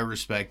 dude, I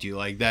respect you.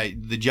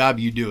 The job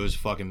you do is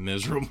fucking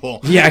miserable.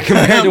 Yeah,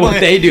 compared to what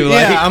they do.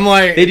 I'm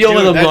like... They deal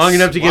with them long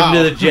enough to get them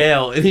to the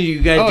jail. And then you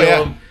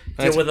guys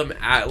deal with them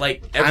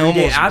every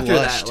day after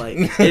blushed.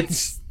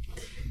 that.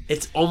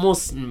 It's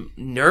almost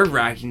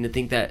nerve-wracking to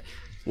think that,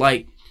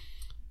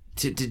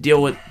 to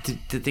deal with...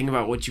 To think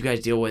about what you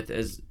guys deal with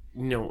as...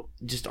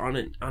 just on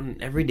an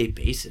everyday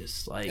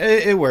basis,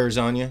 it wears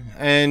on you,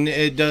 and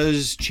it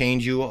does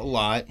change you a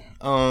lot.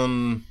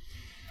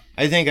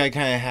 I think I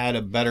kind of had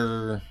a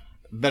better,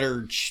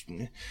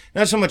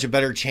 not so much a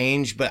better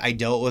change, but I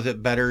dealt with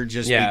it better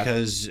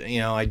because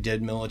I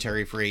did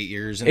military for 8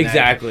 years. And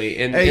exactly,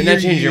 and that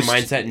changed your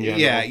mindset in general.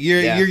 Yeah,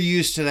 you're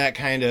used to that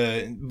kind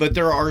of. But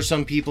there are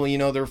some people,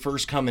 they're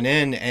first coming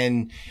in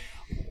and.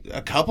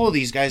 A couple of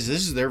these guys,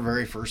 this is their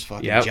very first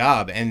fucking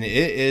job, and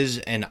it is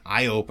an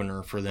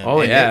eye-opener for them.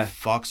 It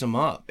fucks them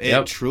up.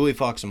 It truly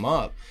fucks them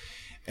up.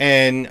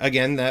 And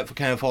again, that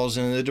kind of falls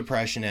into the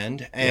depression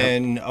end.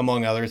 And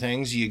among other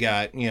things, you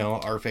got,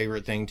 our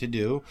favorite thing to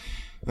do.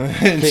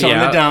 It's on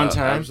the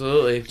downtime.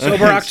 Absolutely.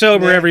 Sober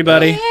October,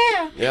 everybody.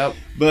 Yeah. Yep.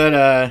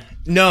 But,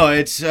 no,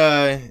 it's,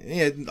 a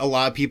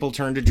lot of people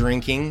turn to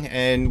drinking,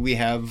 and we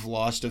have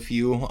lost a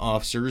few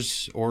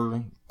officers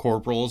or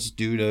corporals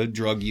due to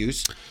drug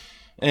use.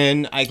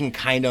 And I can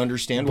kind of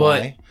understand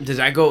why. Does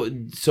that go...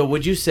 So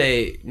would you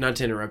say... Not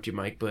to interrupt you,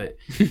 Mike, but...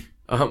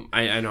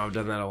 I know I've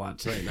done that a lot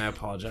tonight, and I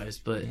apologize,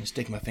 but...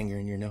 Stick my finger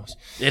in your nose.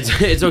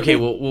 It's okay.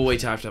 We'll wait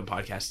till after the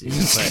podcast.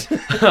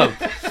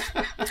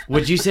 But,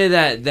 would you say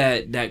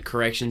that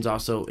corrections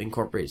also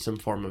incorporate some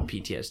form of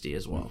PTSD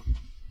as well?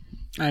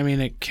 I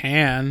mean, it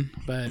can,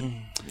 but...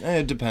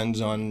 It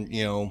depends on,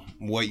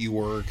 what you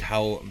work,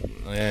 how,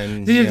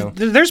 and,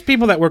 There's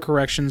people that work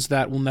corrections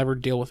that will never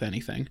deal with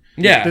anything.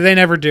 Yeah. They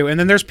never do. And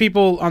then there's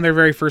people on their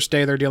very first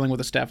day, they're dealing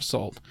with a staff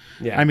assault.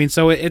 Yeah. I mean,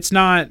 so it's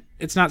not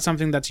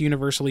something that's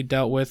universally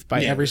dealt with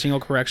by every single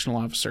correctional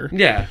officer.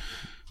 Yeah.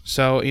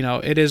 So,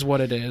 it is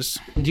what it is.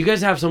 Do you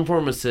guys have some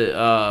form of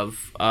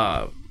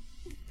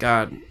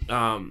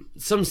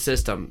some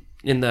system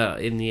in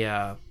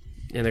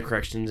the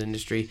corrections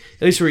industry,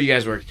 at least where you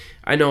guys work?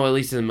 I know at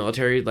least in the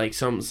military,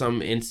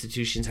 some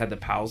institutions had the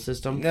PAL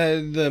system.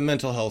 The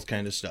mental health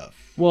kind of stuff.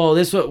 Well,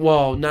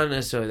 not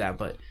necessarily that,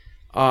 but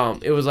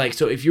it was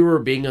so if you were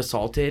being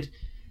assaulted,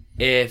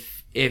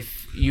 if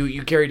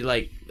you carried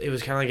it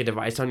was kind of like a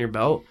device on your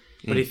belt,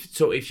 but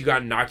if you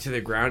got knocked to the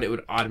ground, it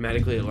would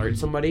automatically alert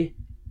somebody.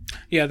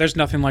 Yeah, there's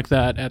nothing like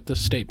that at the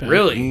state pen.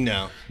 Really?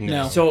 No.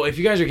 So if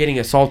you guys are getting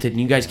assaulted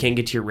and you guys can't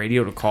get to your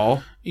radio to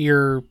call,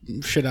 you're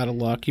shit out of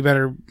luck. You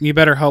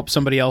better hope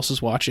somebody else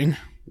is watching.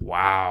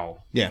 Wow.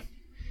 Yeah.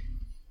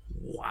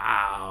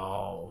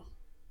 Wow.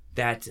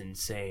 That's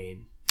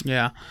insane.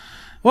 Yeah.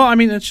 Well, I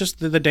mean, it's just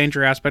the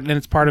danger aspect, and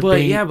it's part of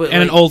being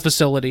in an old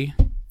facility.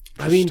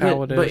 I mean,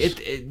 how it is.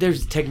 but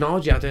there's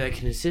technology out there that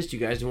can assist you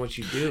guys in what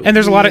you do. And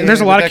there's a lot of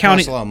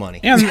county. Costs a lot of money.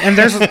 And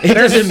there's it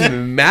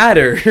doesn't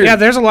matter. Yeah,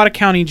 there's a lot of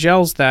county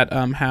jails that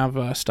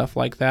have stuff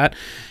like that.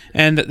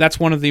 And that's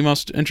one of the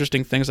most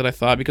interesting things that I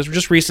thought, because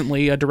just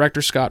recently,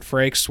 Director Scott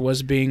Frakes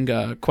was being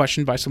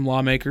questioned by some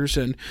lawmakers,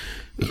 and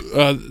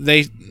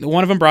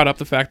one of them brought up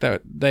the fact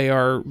that they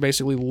are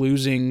basically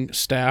losing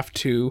staff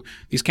to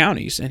these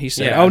counties, and he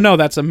said, "Oh no,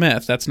 that's a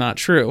myth. That's not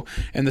true."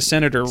 And the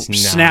senator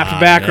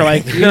snapped back,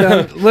 like,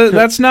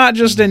 "That's not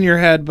just in your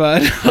head,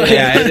 bud."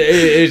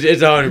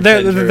 It's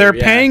 100%. They're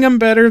paying them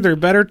better. They're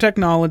better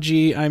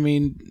technology. I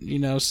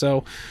mean,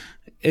 so.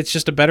 It's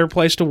just a better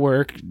place to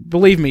work.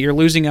 Believe me, you're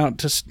losing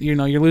out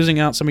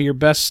some of your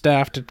best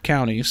staff to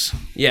counties.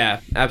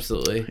 Yeah,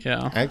 absolutely.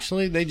 Yeah.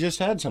 Actually, they just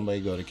had somebody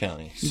go to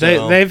county.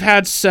 So. They've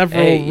had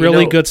several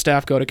really good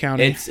staff go to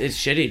county. It's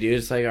shitty, dude.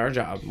 It's like our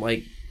job.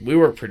 Like, we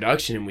work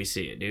production and we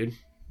see it, dude.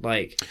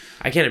 Like,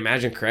 I can't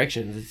imagine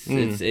corrections.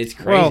 It's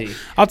crazy. Well,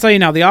 I'll tell you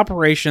now, the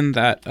operation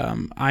that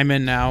I'm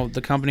in now,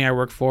 the company I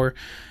work for,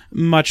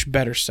 much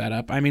better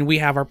setup. I mean, we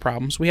have our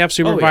problems. We have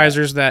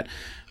supervisors that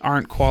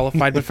aren't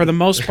qualified, but for the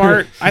most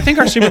part, I think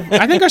our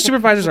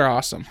supervisors are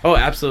awesome. Oh,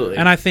 absolutely.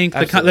 And I think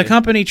the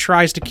company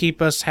tries to keep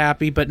us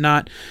happy, but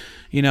not,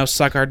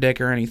 suck our dick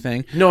or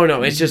anything. No,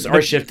 it's just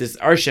our shift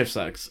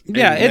sucks.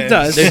 Yeah, it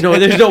does. There's no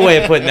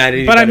way of putting that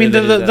in. But I mean,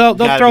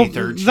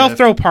 they'll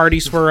throw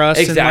parties for us.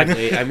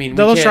 Exactly. And I mean,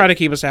 they'll try to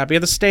keep us happy.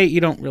 At the state, you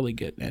don't really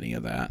get any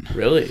of that.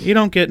 Really? You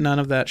don't get none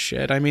of that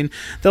shit. I mean,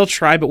 they'll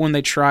try, but when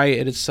they try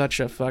it is such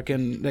a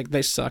fucking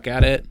they suck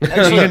at it.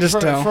 Actually, you can just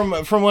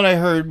tell. From what I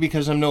heard,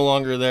 because I'm no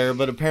longer there,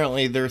 but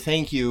apparently their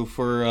thank you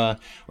for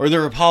or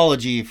their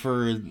apology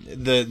for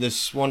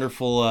this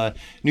wonderful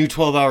new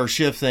 12-hour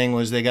shift thing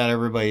was they got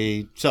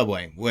everybody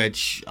Subway,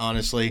 which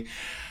honestly,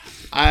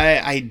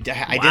 I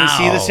didn't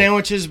see the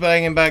sandwiches, but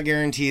I can about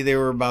guarantee they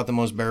were about the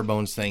most bare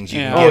bones things you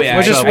can get.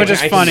 Which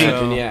is funny.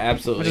 Yeah,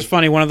 absolutely. Which is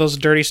funny. One of those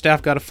dirty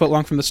staff got a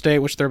footlong from the state,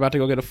 which they're about to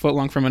go get a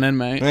footlong from an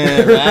inmate.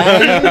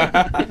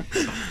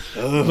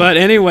 But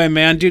anyway,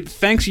 man, dude,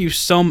 thank you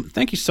so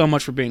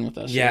much for being with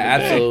us. Yeah,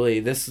 absolutely.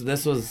 This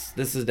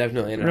is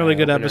definitely a really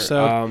good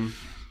episode.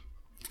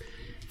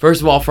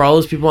 First of all, for all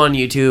those people on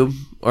YouTube,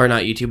 or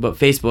not YouTube, but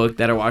Facebook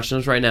that are watching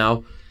us right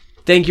now,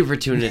 thank you for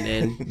tuning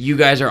in. You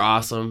guys are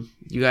awesome.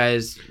 You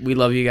guys, we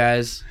love you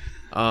guys.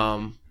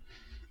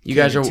 You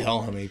guys are.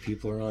 Tell how many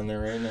people are on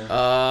there right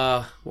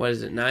now. What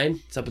is it?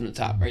 9? It's up in the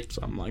top, right?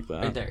 Something like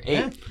that. Right there.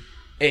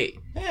 8.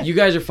 Yeah. You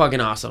guys are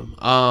fucking awesome.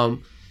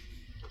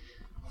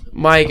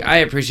 Mike, I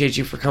appreciate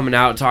you for coming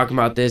out and talking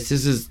about this.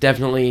 This is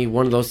definitely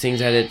one of those things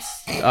that it's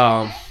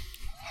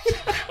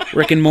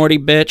Rick and Morty,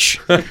 bitch.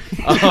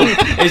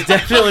 It's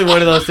definitely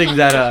one of those things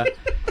that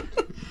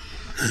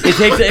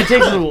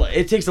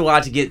it takes a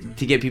lot to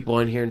get people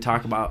in here and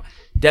talk about.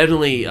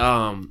 Definitely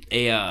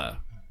a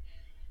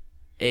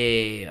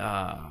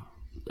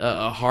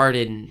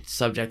hardened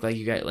subject like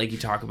you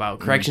talk about.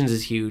 Corrections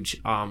is huge,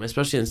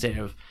 especially in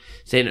the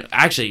state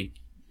actually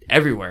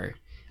everywhere.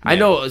 Yeah. I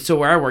know. So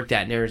where I worked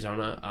at in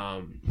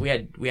Arizona, we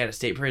had a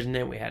state prison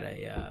and we had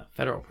a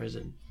federal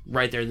prison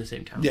right there in the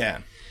same town. Yeah,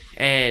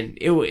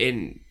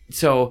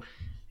 so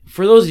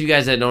for those of you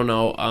guys that don't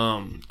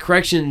know,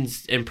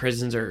 corrections and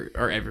prisons are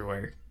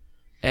everywhere.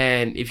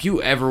 And if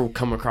you ever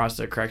come across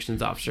a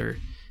corrections officer,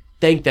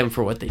 thank them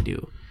for what they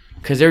do,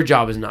 because their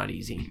job is not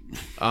easy.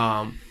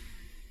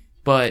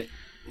 But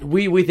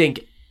we thank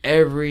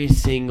every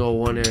single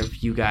one of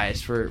you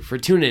guys for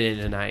tuning in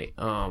tonight.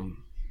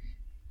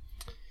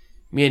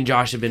 Me and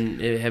Josh have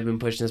been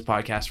pushing this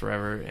podcast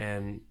forever,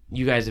 and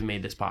you guys have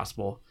made this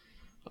possible.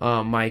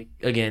 Mike,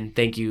 again,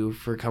 thank you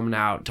for coming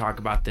out, talk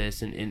about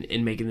this,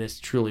 and making this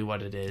truly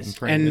what it is.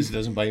 And this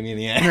doesn't bite me in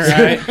the ass.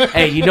 Right?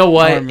 Hey, you know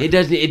what? It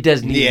doesn't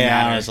even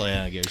matter. Honestly,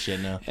 I don't give a shit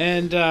now.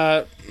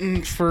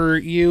 And for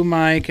you,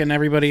 Mike, and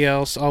everybody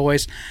else,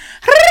 always.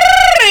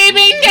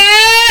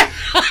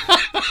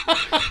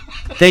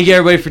 Thank you,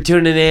 everybody, for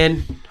tuning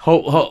in.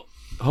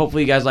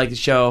 Hopefully, you guys like the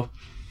show.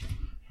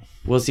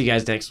 We'll see you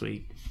guys next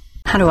week.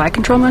 How do I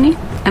control money?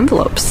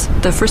 Envelopes.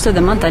 The first of the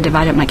month, I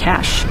divide up my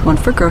cash. One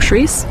for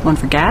groceries, one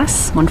for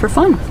gas, one for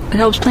fun. It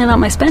helps plan out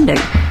my spending.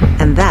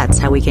 And that's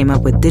how we came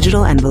up with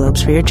digital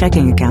envelopes for your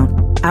checking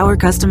account. Our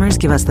customers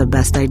give us the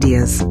best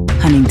ideas.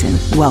 Huntington,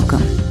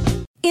 welcome.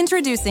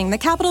 Introducing the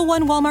Capital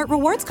One Walmart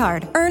Rewards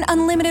Card. Earn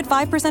unlimited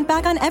 5%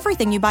 back on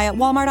everything you buy at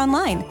Walmart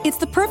online. It's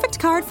the perfect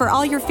card for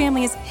all your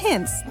family's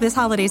hints this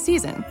holiday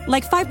season.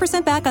 Like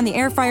 5% back on the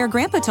air fryer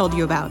Grandpa told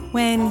you about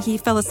when he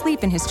fell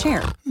asleep in his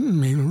chair.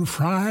 They don't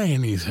fry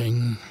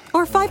anything.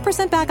 Or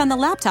 5% back on the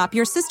laptop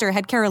your sister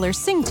had carolers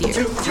sing to you.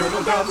 2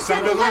 turtle doves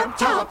and a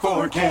laptop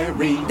for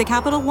Carrie. The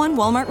Capital One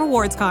Walmart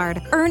Rewards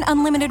Card. Earn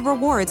unlimited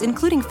rewards,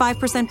 including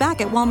 5% back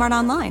at Walmart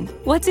online.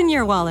 What's in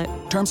your wallet?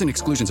 Terms and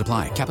exclusions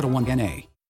apply. Capital One N.A.